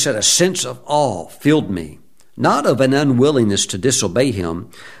 and he said a sense of awe filled me, not of an unwillingness to disobey him,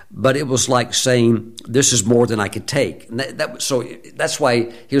 but it was like saying, this is more than I could take. And so that's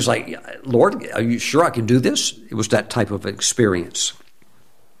why he was like, Lord, are you sure I can do this? It was that type of experience.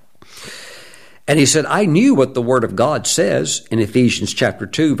 And he said, I knew what the Word of God says in Ephesians chapter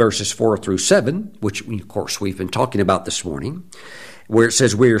 2, verses 4 through 7, which, of course, we've been talking about this morning, where it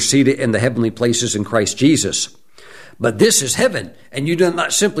says we are seated in the heavenly places in Christ Jesus. But this is heaven, and you do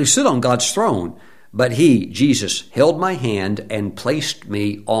not simply sit on God's throne, but he, Jesus, held my hand and placed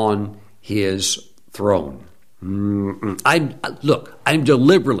me on his throne. I'm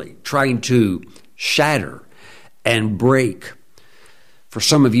deliberately trying to shatter and break. For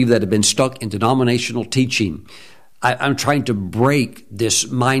some of you that have been stuck in denominational teaching, I'm trying to break this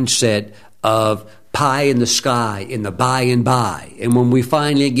mindset of pie in the sky, in the by and by. And when we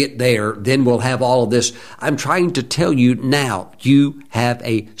finally get there, then we'll have all of this. I'm trying to tell you now, you have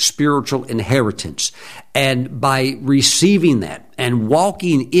a spiritual inheritance. And by receiving that and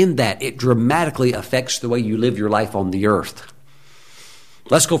walking in that, it dramatically affects the way you live your life on the earth.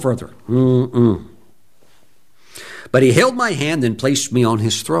 Let's go further. But he held my hand and placed me on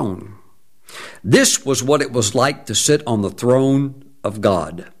his throne. This was what it was like to sit on the throne of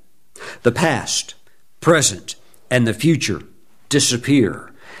God. The past, present, and the future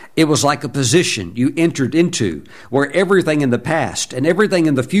disappear. It was like a position you entered into where everything in the past and everything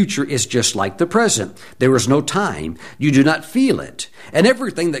in the future is just like the present. There is no time. You do not feel it. And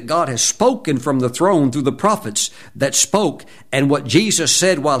everything that God has spoken from the throne through the prophets that spoke and what Jesus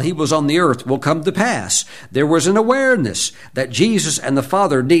said while he was on the earth will come to pass. There was an awareness that Jesus and the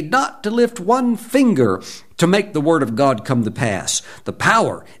Father need not to lift one finger to make the Word of God come to pass. The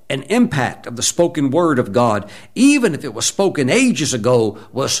power and impact of the spoken Word of God, even if it was spoken ages ago,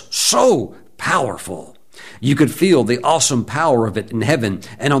 was so powerful. You could feel the awesome power of it in heaven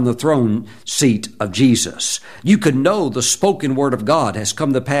and on the throne seat of Jesus. You could know the spoken Word of God has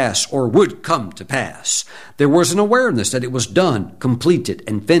come to pass or would come to pass. There was an awareness that it was done, completed,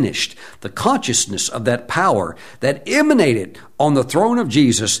 and finished. The consciousness of that power that emanated on the throne of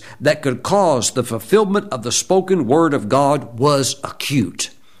Jesus that could cause the fulfillment of the spoken Word of God was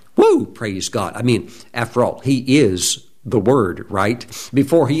acute. Woo! Praise God. I mean, after all, he is the Word, right?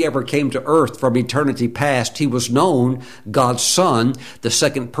 Before he ever came to earth from eternity past, he was known, God's Son, the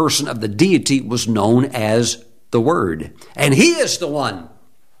second person of the deity, was known as the Word. And he is the one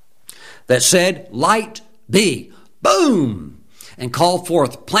that said, light be, boom, and called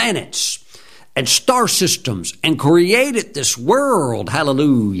forth planets and star systems and created this world.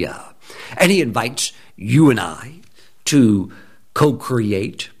 Hallelujah. And he invites you and I to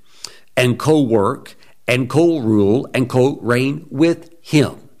co-create and co-work and co-rule and co-reign with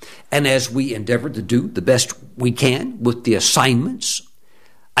him. And as we endeavor to do the best we can with the assignments,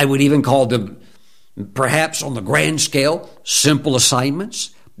 I would even call them, perhaps on the grand scale, simple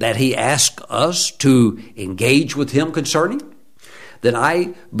assignments that he asks us to engage with him concerning, then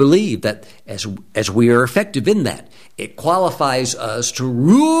I believe that as we are effective in that, it qualifies us to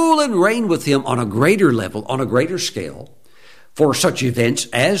rule and reign with him on a greater level, on a greater scale, for such events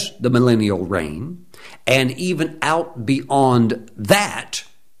as the millennial reign, and even out beyond that.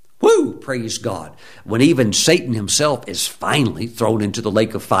 Woo! Praise God. When even Satan himself is finally thrown into the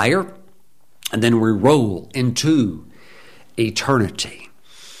lake of fire, and then we roll into eternity.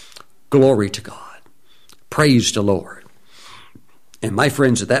 Glory to God. Praise the Lord. And my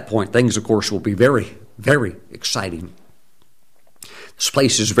friends, at that point, things, of course, will be very, very exciting. This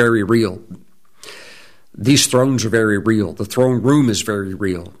place is very real. These thrones are very real. The throne room is very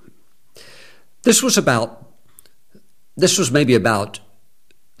real. This was maybe about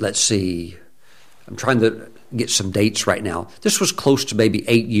let's see, I'm trying to get some dates right now. This was close to maybe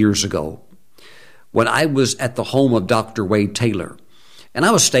 8 years ago when I was at the home of Dr. Wade Taylor. And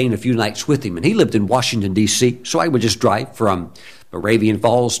I was staying a few nights with him, and he lived in Washington, D.C., so I would just drive from Moravian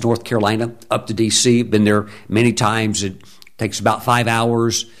Falls, North Carolina, up to D.C. Been there many times. It takes about 5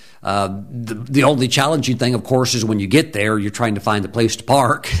 hours. The only challenging thing, of course, is when you get there, you're trying to find a place to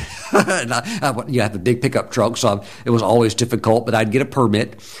park. You have a big pickup truck, so it was always difficult, but I'd get a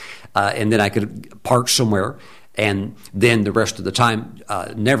permit, and then I could park somewhere. And then the rest of the time,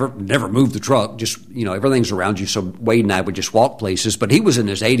 never move the truck. Just, everything's around you. So Wade and I would just walk places. But he was in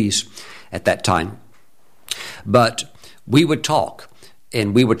his 80s at that time. But we would talk,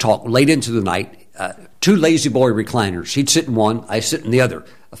 and we would talk late into the night. 2 lazy boy recliners. He'd sit in one, I sit in the other,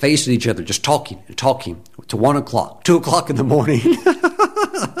 facing each other, just talking and talking to 1 o'clock, 2 o'clock in the morning.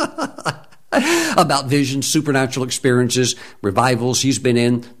 About visions, supernatural experiences, revivals he's been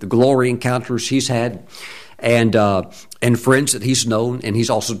in, the glory encounters he's had. And friends that he's known, and he's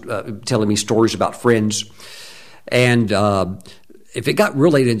also telling me stories about friends. And if it got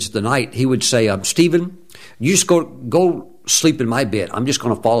real late into the night, he would say, Stephen, you just go sleep in my bed. I'm just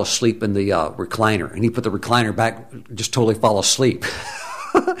going to fall asleep in the recliner. And he put the recliner back, just totally fall asleep.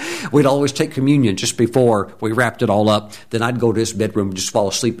 We'd always take communion just before we wrapped it all up. Then I'd go to his bedroom and just fall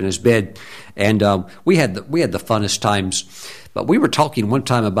asleep in his bed. And we had the funnest times. But we were talking one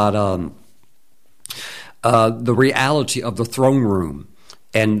time about the reality of the throne room,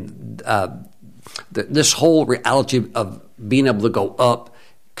 and this whole reality of being able to go up,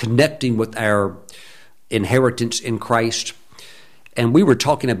 connecting with our inheritance in Christ. And we were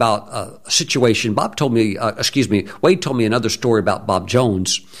talking about a situation. Wade told me another story about Bob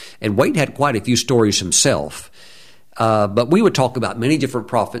Jones, and Wade had quite a few stories himself. But we would talk about many different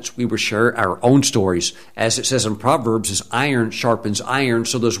prophets. We would share our own stories. As it says in Proverbs, as iron sharpens iron,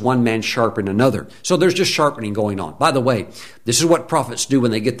 so does one man sharpen another. So there's just sharpening going on. By the way, this is what prophets do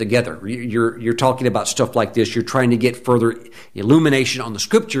when they get together. You're talking about stuff like this. You're trying to get further illumination on the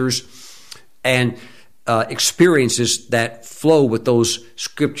scriptures and experiences that flow with those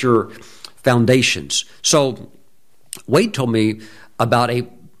scripture foundations. So Wade told me about a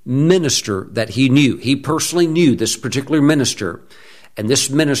minister that he knew. He personally knew this particular minister, and this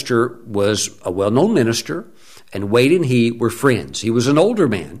minister was a well-known minister, and Wade and he were friends. He was an older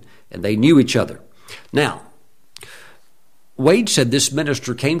man, and they knew each other. Now, Wade said this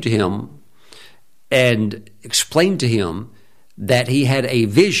minister came to him and explained to him that he had a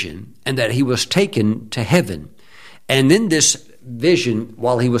vision and that he was taken to heaven. And in this vision,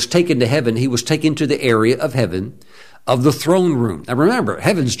 while he was taken to heaven, he was taken to the area of heaven of the throne room. Now remember,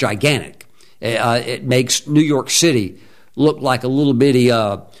 heaven's gigantic. It makes New York City look like a little bitty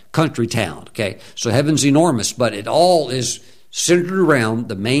country town. Okay, so heaven's enormous, but it all is centered around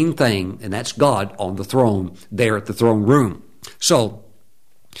the main thing, and that's God on the throne there at the throne room. So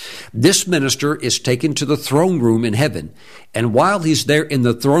this minister is taken to the throne room in heaven, and while he's there in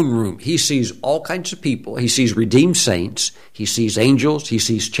the throne room, he sees all kinds of people. He sees redeemed saints, he sees angels, he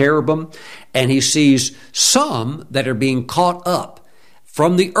sees cherubim, and he sees some that are being caught up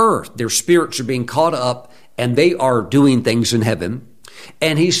from the earth. Their spirits are being caught up, and they are doing things in heaven.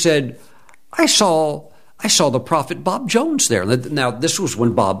 And he said, I saw the prophet Bob Jones there. Now, this was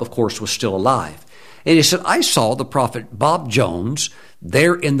when Bob, of course, was still alive. And he said, I saw the prophet Bob Jones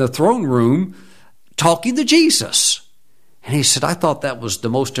there in the throne room talking to Jesus. And he said, I thought that was the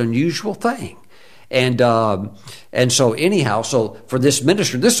most unusual thing. And so anyhow, so for this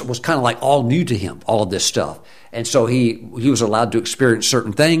minister, this was kind of like all new to him, all of this stuff. And so he was allowed to experience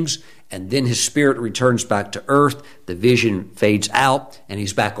certain things, and then his spirit returns back to earth. The vision fades out, and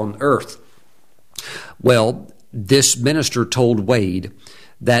he's back on earth. Well, this minister told Wade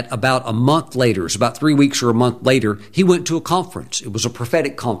that about a month later, it's about 3 weeks or a month later, he went to a conference. It was a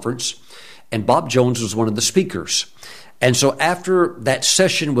prophetic conference, and Bob Jones was one of the speakers. And so after that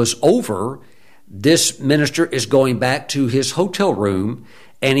session was over, this minister is going back to his hotel room,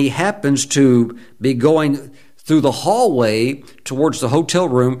 and he happens to be going through the hallway towards the hotel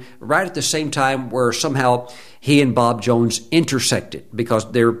room right at the same time where somehow he and Bob Jones intersected,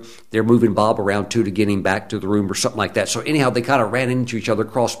 because they're moving Bob around to get him back to the room or something like that. So anyhow, they kind of ran into each other,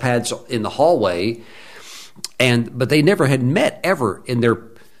 crossed paths in the hallway, but they never had met ever in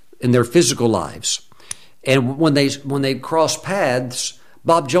their physical lives. And when they crossed paths,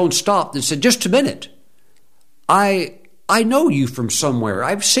 Bob Jones stopped and said, "Just a minute. I know you from somewhere.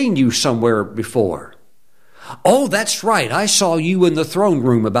 I've seen you somewhere before." "Oh, that's right. I saw you in the throne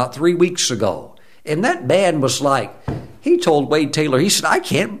room about 3 weeks ago." And that man was like, he told Wade Taylor, he said, I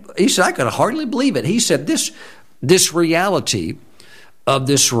could hardly believe it. He said, this reality of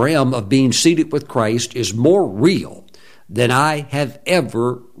this realm of being seated with Christ is more real than I have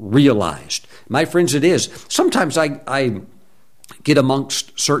ever realized. My friends, it is. Sometimes I get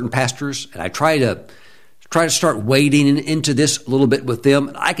amongst certain pastors and I try to start wading into this a little bit with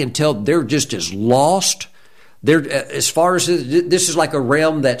them. I can tell they're just as lost. They're, as far as this is like a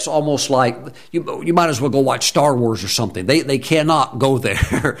realm that's almost like you might as well go watch Star Wars or something. They cannot go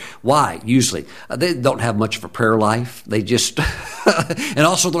there. Why? Usually they don't have much of a prayer life. They just and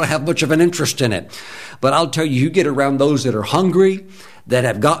also don't have much of an interest in it. But I'll tell you, you get around those that are hungry, that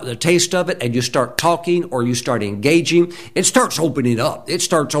have gotten a taste of it, and you start talking or you start engaging, it starts opening up. It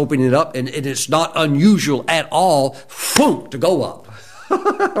starts opening up, and it's not unusual at all, to go up.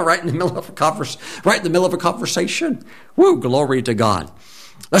 right in the middle of a conversation. Woo, glory to God.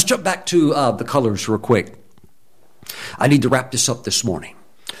 Let's jump back to the colors real quick. I need to wrap this up this morning.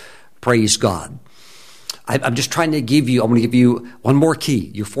 Praise God. I'm just trying to I'm going to give you one more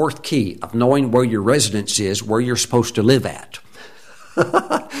key, your fourth key of knowing where your residence is, where you're supposed to live at.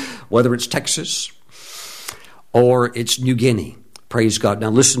 Whether it's Texas or it's New Guinea. Praise God. Now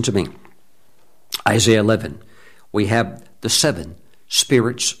listen to me. Isaiah 11. We have the 7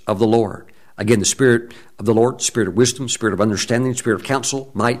 spirits of the Lord. Again, the Spirit of the Lord, Spirit of wisdom, Spirit of understanding, Spirit of counsel,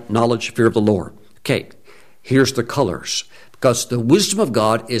 might, knowledge, fear of the Lord. Okay, here's the colors. Because the wisdom of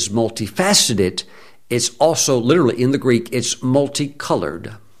God is multifaceted, it's also literally in the Greek, it's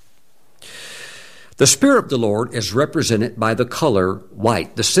multicolored. The Spirit of the Lord is represented by the color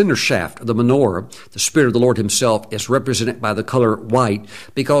white. The center shaft of the menorah, the Spirit of the Lord himself, is represented by the color white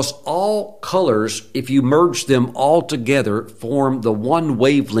because all colors, if you merge them all together, form the one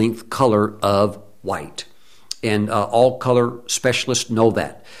wavelength color of white. And all color specialists know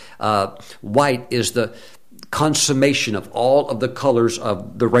that. White is the consummation of all of the colors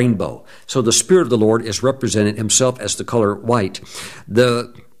of the rainbow. So the Spirit of the Lord is represented himself as the color white.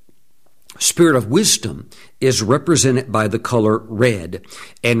 The Spirit of wisdom is represented by the color red.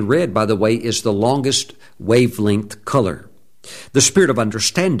 And red, by the way, is the longest wavelength color. The Spirit of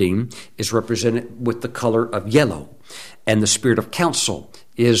understanding is represented with the color of yellow. And the Spirit of counsel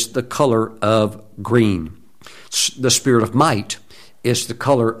is the color of green. The Spirit of might is the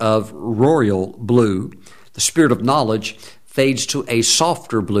color of royal blue. The Spirit of knowledge fades to a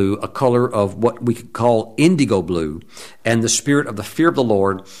softer blue, a color of what we could call indigo blue. And the Spirit of the fear of the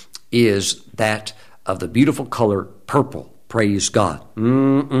Lord is that of the beautiful color purple. Praise God.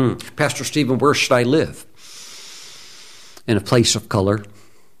 Pastor Stephen, where should I live? In a place of color.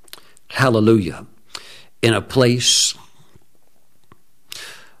 Hallelujah. In a place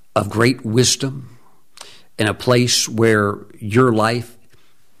of great wisdom. In a place where your life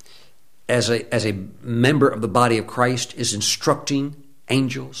as a member of the body of Christ is instructing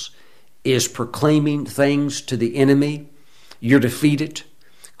angels, is proclaiming things to the enemy. You're defeated.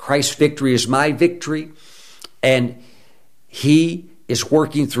 Christ's victory is my victory, and he is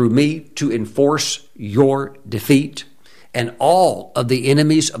working through me to enforce your defeat. And all of the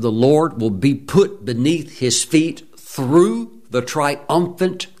enemies of the Lord will be put beneath his feet through the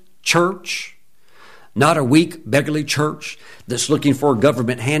triumphant church, not a weak, beggarly church that's looking for a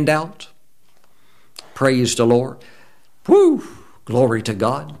government handout. Praise the Lord. Woo! Glory to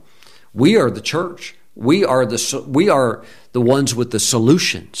God. We are the church. We are the ones with the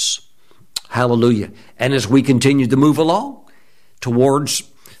solutions. Hallelujah. And as we continue to move along towards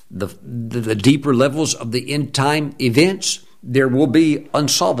the deeper levels of the end time events, there will be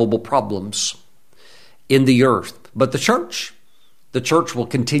unsolvable problems in the earth. But the church will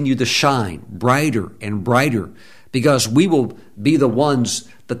continue to shine brighter and brighter because we will be the ones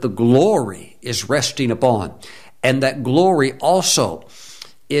that the glory is resting upon. And that glory also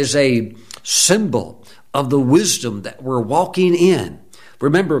is a symbol of the wisdom that we're walking in.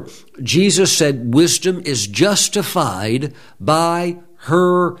 Remember, Jesus said wisdom is justified by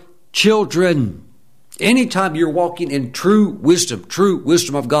her children. Anytime you're walking in true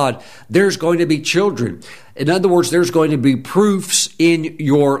wisdom of God, there's going to be children. In other words, there's going to be proofs in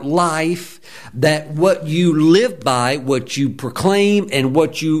your life that what you live by, what you proclaim, and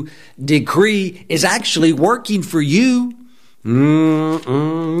what you decree is actually working for you.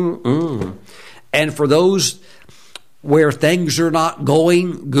 And for those where things are not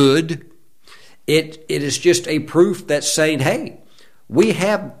going good, it is just a proof that's saying, hey, we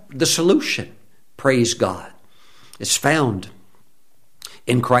have the solution. Praise God. It's found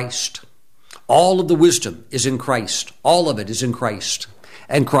in Christ. All of the wisdom is in Christ. All of it is in Christ.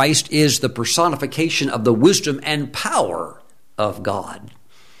 And Christ is the personification of the wisdom and power of God.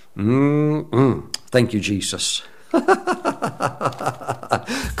 Thank you, Jesus.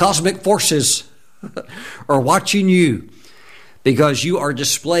 Cosmic forces are watching you because you are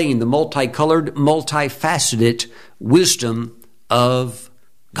displaying the multicolored, multifaceted wisdom of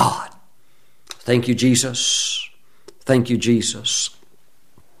God. Thank you, Jesus. Thank you, Jesus.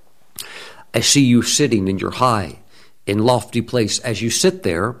 I see you sitting in your high and lofty place. As you sit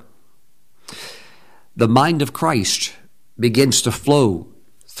there, the mind of Christ begins to flow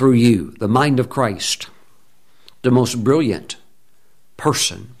through you. The mind of Christ, the most brilliant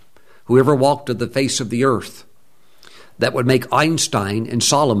person who ever walked on the face of the earth, that would make Einstein and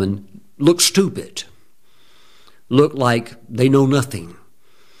Solomon look stupid, look like they know nothing,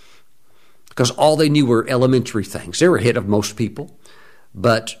 because all they knew were elementary things. They were ahead of most people.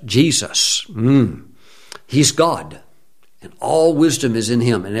 But Jesus, He's God, and all wisdom is in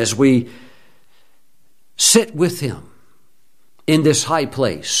Him. And as we sit with Him in this high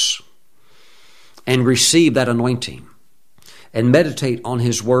place and receive that anointing and meditate on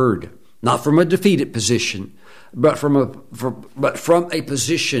His Word, not from a defeated position, but from a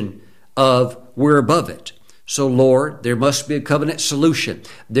position of we're above it. So, Lord, there must be a covenant solution.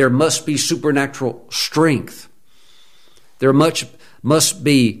 There must be supernatural strength. There must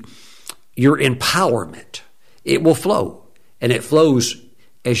be your empowerment. It will flow, and it flows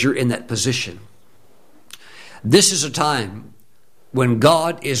as you're in that position. This is a time when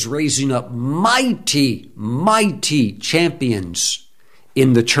God is raising up mighty, mighty champions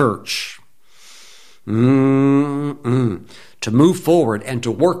in the church to move forward and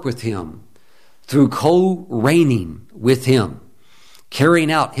to work with Him through co-reigning with Him,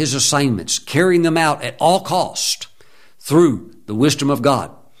 carrying out His assignments, carrying them out at all cost through the wisdom of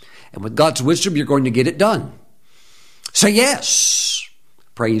God. And with God's wisdom, you're going to get it done. Say yes.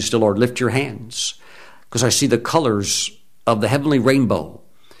 Praise the Lord. Lift your hands, because I see the colors of the heavenly rainbow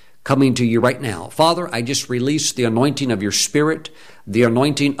coming to you right now. Father, I just release the anointing of your Spirit, the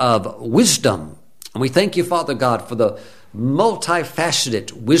anointing of wisdom. And we thank you, Father God, for the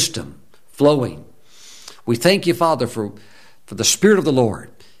multifaceted wisdom flowing. We thank you, Father, for the Spirit of the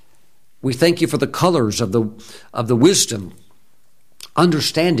Lord. We thank you for the colors of the wisdom,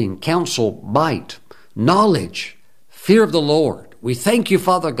 understanding, counsel, might, knowledge, fear of the Lord. We thank you,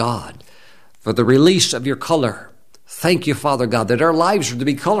 Father God, for the release of your color. Thank you, Father God, that our lives are to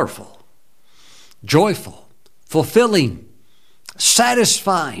be colorful, joyful, fulfilling,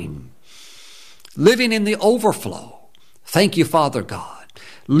 satisfying, living in the overflow. Thank you, Father God,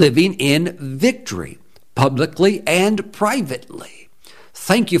 living in victory, publicly and privately.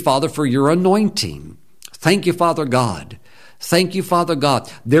 Thank you, Father, for your anointing. Thank you, Father God. Thank you, Father God.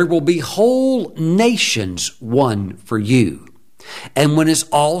 There will be whole nations won for you. And when it's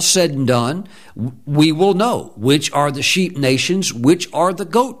all said and done, we will know which are the sheep nations, which are the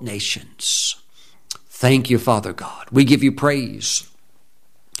goat nations. Thank you, Father God. We give you praise.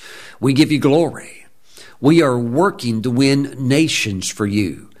 We give you glory. We are working to win nations for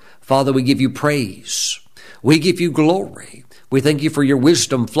you. Father, we give you praise. We give you glory. We thank you for your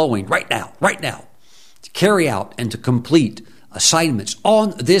wisdom flowing right now, to carry out and to complete assignments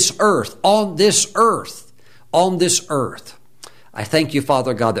on this earth. I thank you,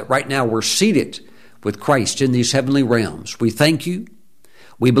 Father God, that right now we're seated with Christ in these heavenly realms. We thank you.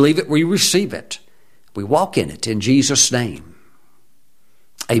 We believe it. We receive it. We walk in it in Jesus' name.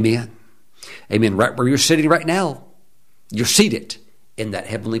 Amen. Amen. Right where you're sitting right now, you're seated in that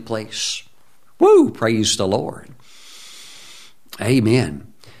heavenly place. Woo! Praise the Lord.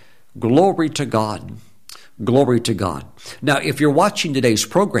 Amen. Glory to God. Glory to God. Now, if you're watching today's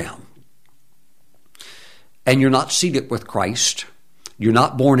program and you're not seated with Christ, you're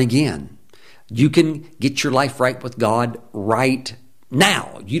not born again, you can get your life right with God right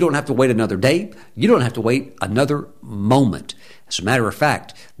now. You don't have to wait another day. You don't have to wait another moment. As a matter of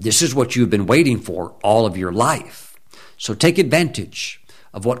fact, this is what you've been waiting for all of your life. So take advantage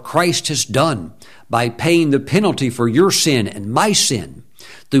of what Christ has done by paying the penalty for your sin and my sin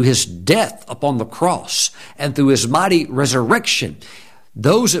through His death upon the cross and through His mighty resurrection.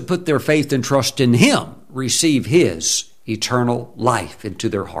 Those that put their faith and trust in Him receive His eternal life into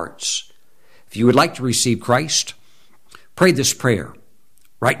their hearts. If you would like to receive Christ, pray this prayer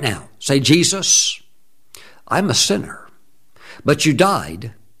right now. Say, Jesus, I'm a sinner, but you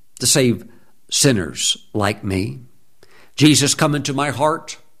died to save sinners like me. Jesus, come into my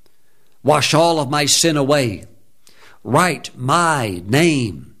heart, wash all of my sin away, write my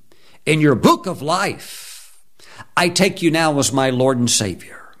name in your book of life. I take you now as my Lord and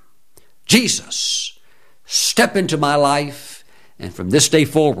Savior. Jesus, step into my life, and from this day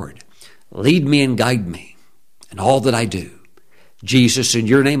forward, lead me and guide me in all that I do. Jesus, in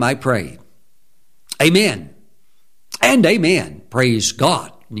your name I pray. Amen and amen. Praise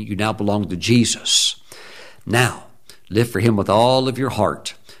God. You now belong to Jesus. Now, Live for Him with all of your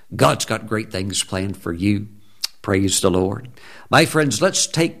heart. God's got great things planned for you. Praise the Lord. My friends, let's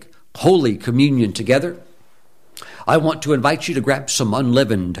take Holy Communion together. I want to invite you to grab some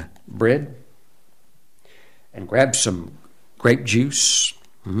unleavened bread and grab some grape juice.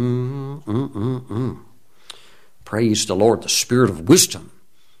 Praise the Lord. The spirit of wisdom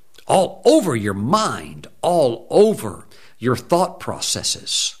all over your mind, all over your thought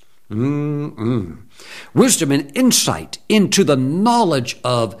processes. Wisdom and insight into the knowledge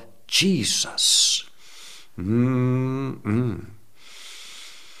of Jesus. Whew,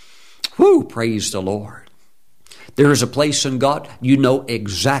 praise the Lord. There is a place in God, you know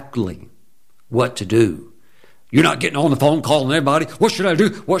exactly what to do. You're not getting on the phone calling everybody, what should I do?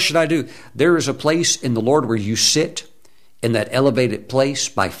 What should I do? There is a place in the Lord where you sit in that elevated place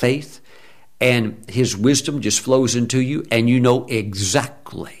by faith, and His wisdom just flows into you, and you know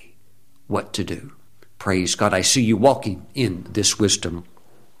exactly what to do. Praise God. I see you walking in this wisdom.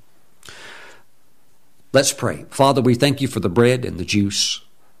 Let's pray. Father, we thank you for the bread and the juice.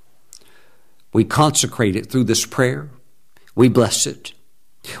 We consecrate it through this prayer. We bless it.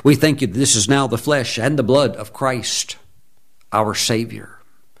 We thank you that this is now the flesh and the blood of Christ, our Savior.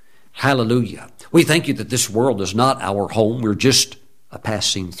 Hallelujah. We thank you that this world is not our home. We're just a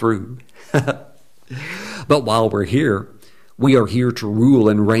passing through. But while we're here, we are here to rule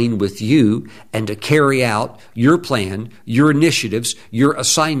and reign with you and to carry out your plan, your initiatives, your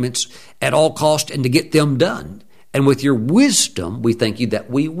assignments at all cost and to get them done. And with your wisdom, we thank you that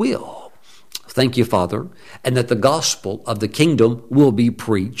we will. Thank you, Father, and that the gospel of the kingdom will be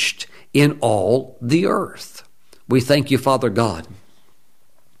preached in all the earth. We thank you, Father God.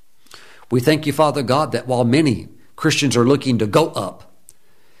 We thank you, Father God, that while many Christians are looking to go up,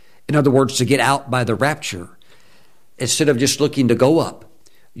 in other words, to get out by the rapture, instead of just looking to go up,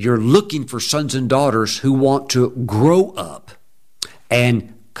 you're looking for sons and daughters who want to grow up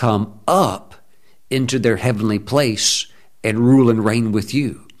and come up into their heavenly place and rule and reign with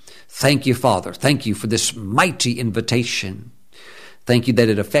you. Thank you, Father. Thank you for this mighty invitation. Thank you that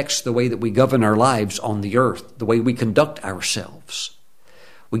it affects the way that we govern our lives on the earth, the way we conduct ourselves.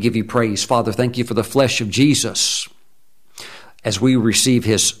 We give you praise, Father. Thank you for the flesh of Jesus. As we receive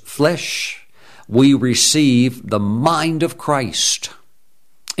His flesh, we receive the mind of Christ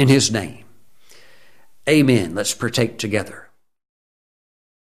in His name. Amen. Let's partake together.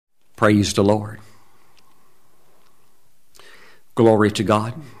 Praise the Lord. Glory to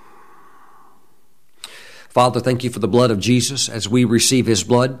God. Father, thank you for the blood of Jesus. As we receive His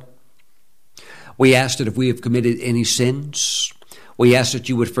blood, we ask that if we have committed any sins, we ask that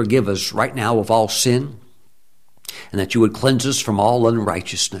you would forgive us right now of all sin and that you would cleanse us from all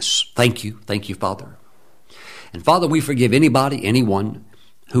unrighteousness. Thank you. Thank you, Father. And Father, we forgive anybody, anyone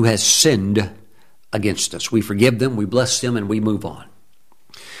who has sinned against us. We forgive them, we bless them, and we move on.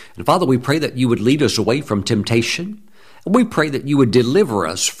 And Father, we pray that you would lead us away from temptation, and we pray that you would deliver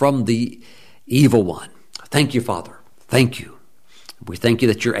us from the evil one. Thank you, Father. Thank you. We thank you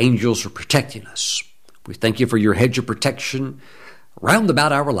that your angels are protecting us. We thank you for your hedge of protection round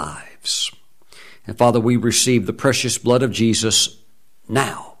about our lives. And Father, we receive the precious blood of Jesus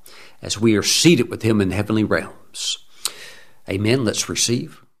now as we are seated with Him in heavenly realms. Amen. Let's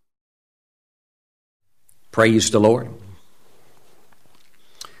receive. Praise the Lord.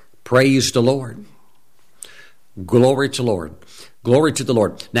 Praise the Lord. Glory to the Lord. Glory to the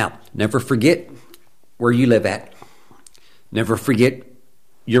Lord. Now, never forget where you live at. Never forget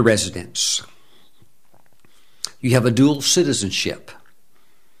your residence. You have a dual citizenship.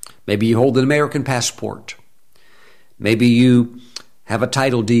 Maybe you hold an American passport. Maybe you have a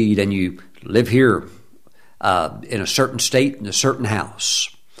title deed and you live here in a certain state, in a certain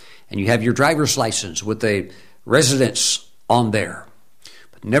house. And you have your driver's license with a residence on there.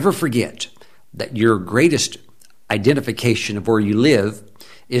 But never forget that your greatest identification of where you live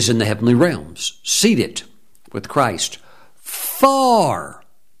is in the heavenly realms, seated with Christ, far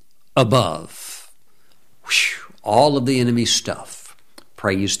above all of the enemy's stuff.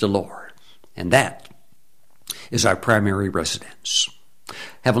 Praise the Lord. And that is our primary residence.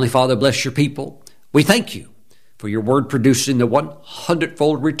 Heavenly Father, bless your people. We thank you for your word producing the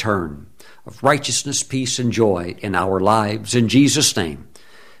 100-fold return of righteousness, peace, and joy in our lives. In Jesus' name,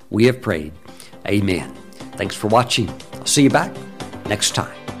 we have prayed. Amen. Thanks for watching. I'll see you back next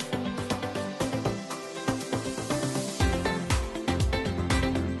time.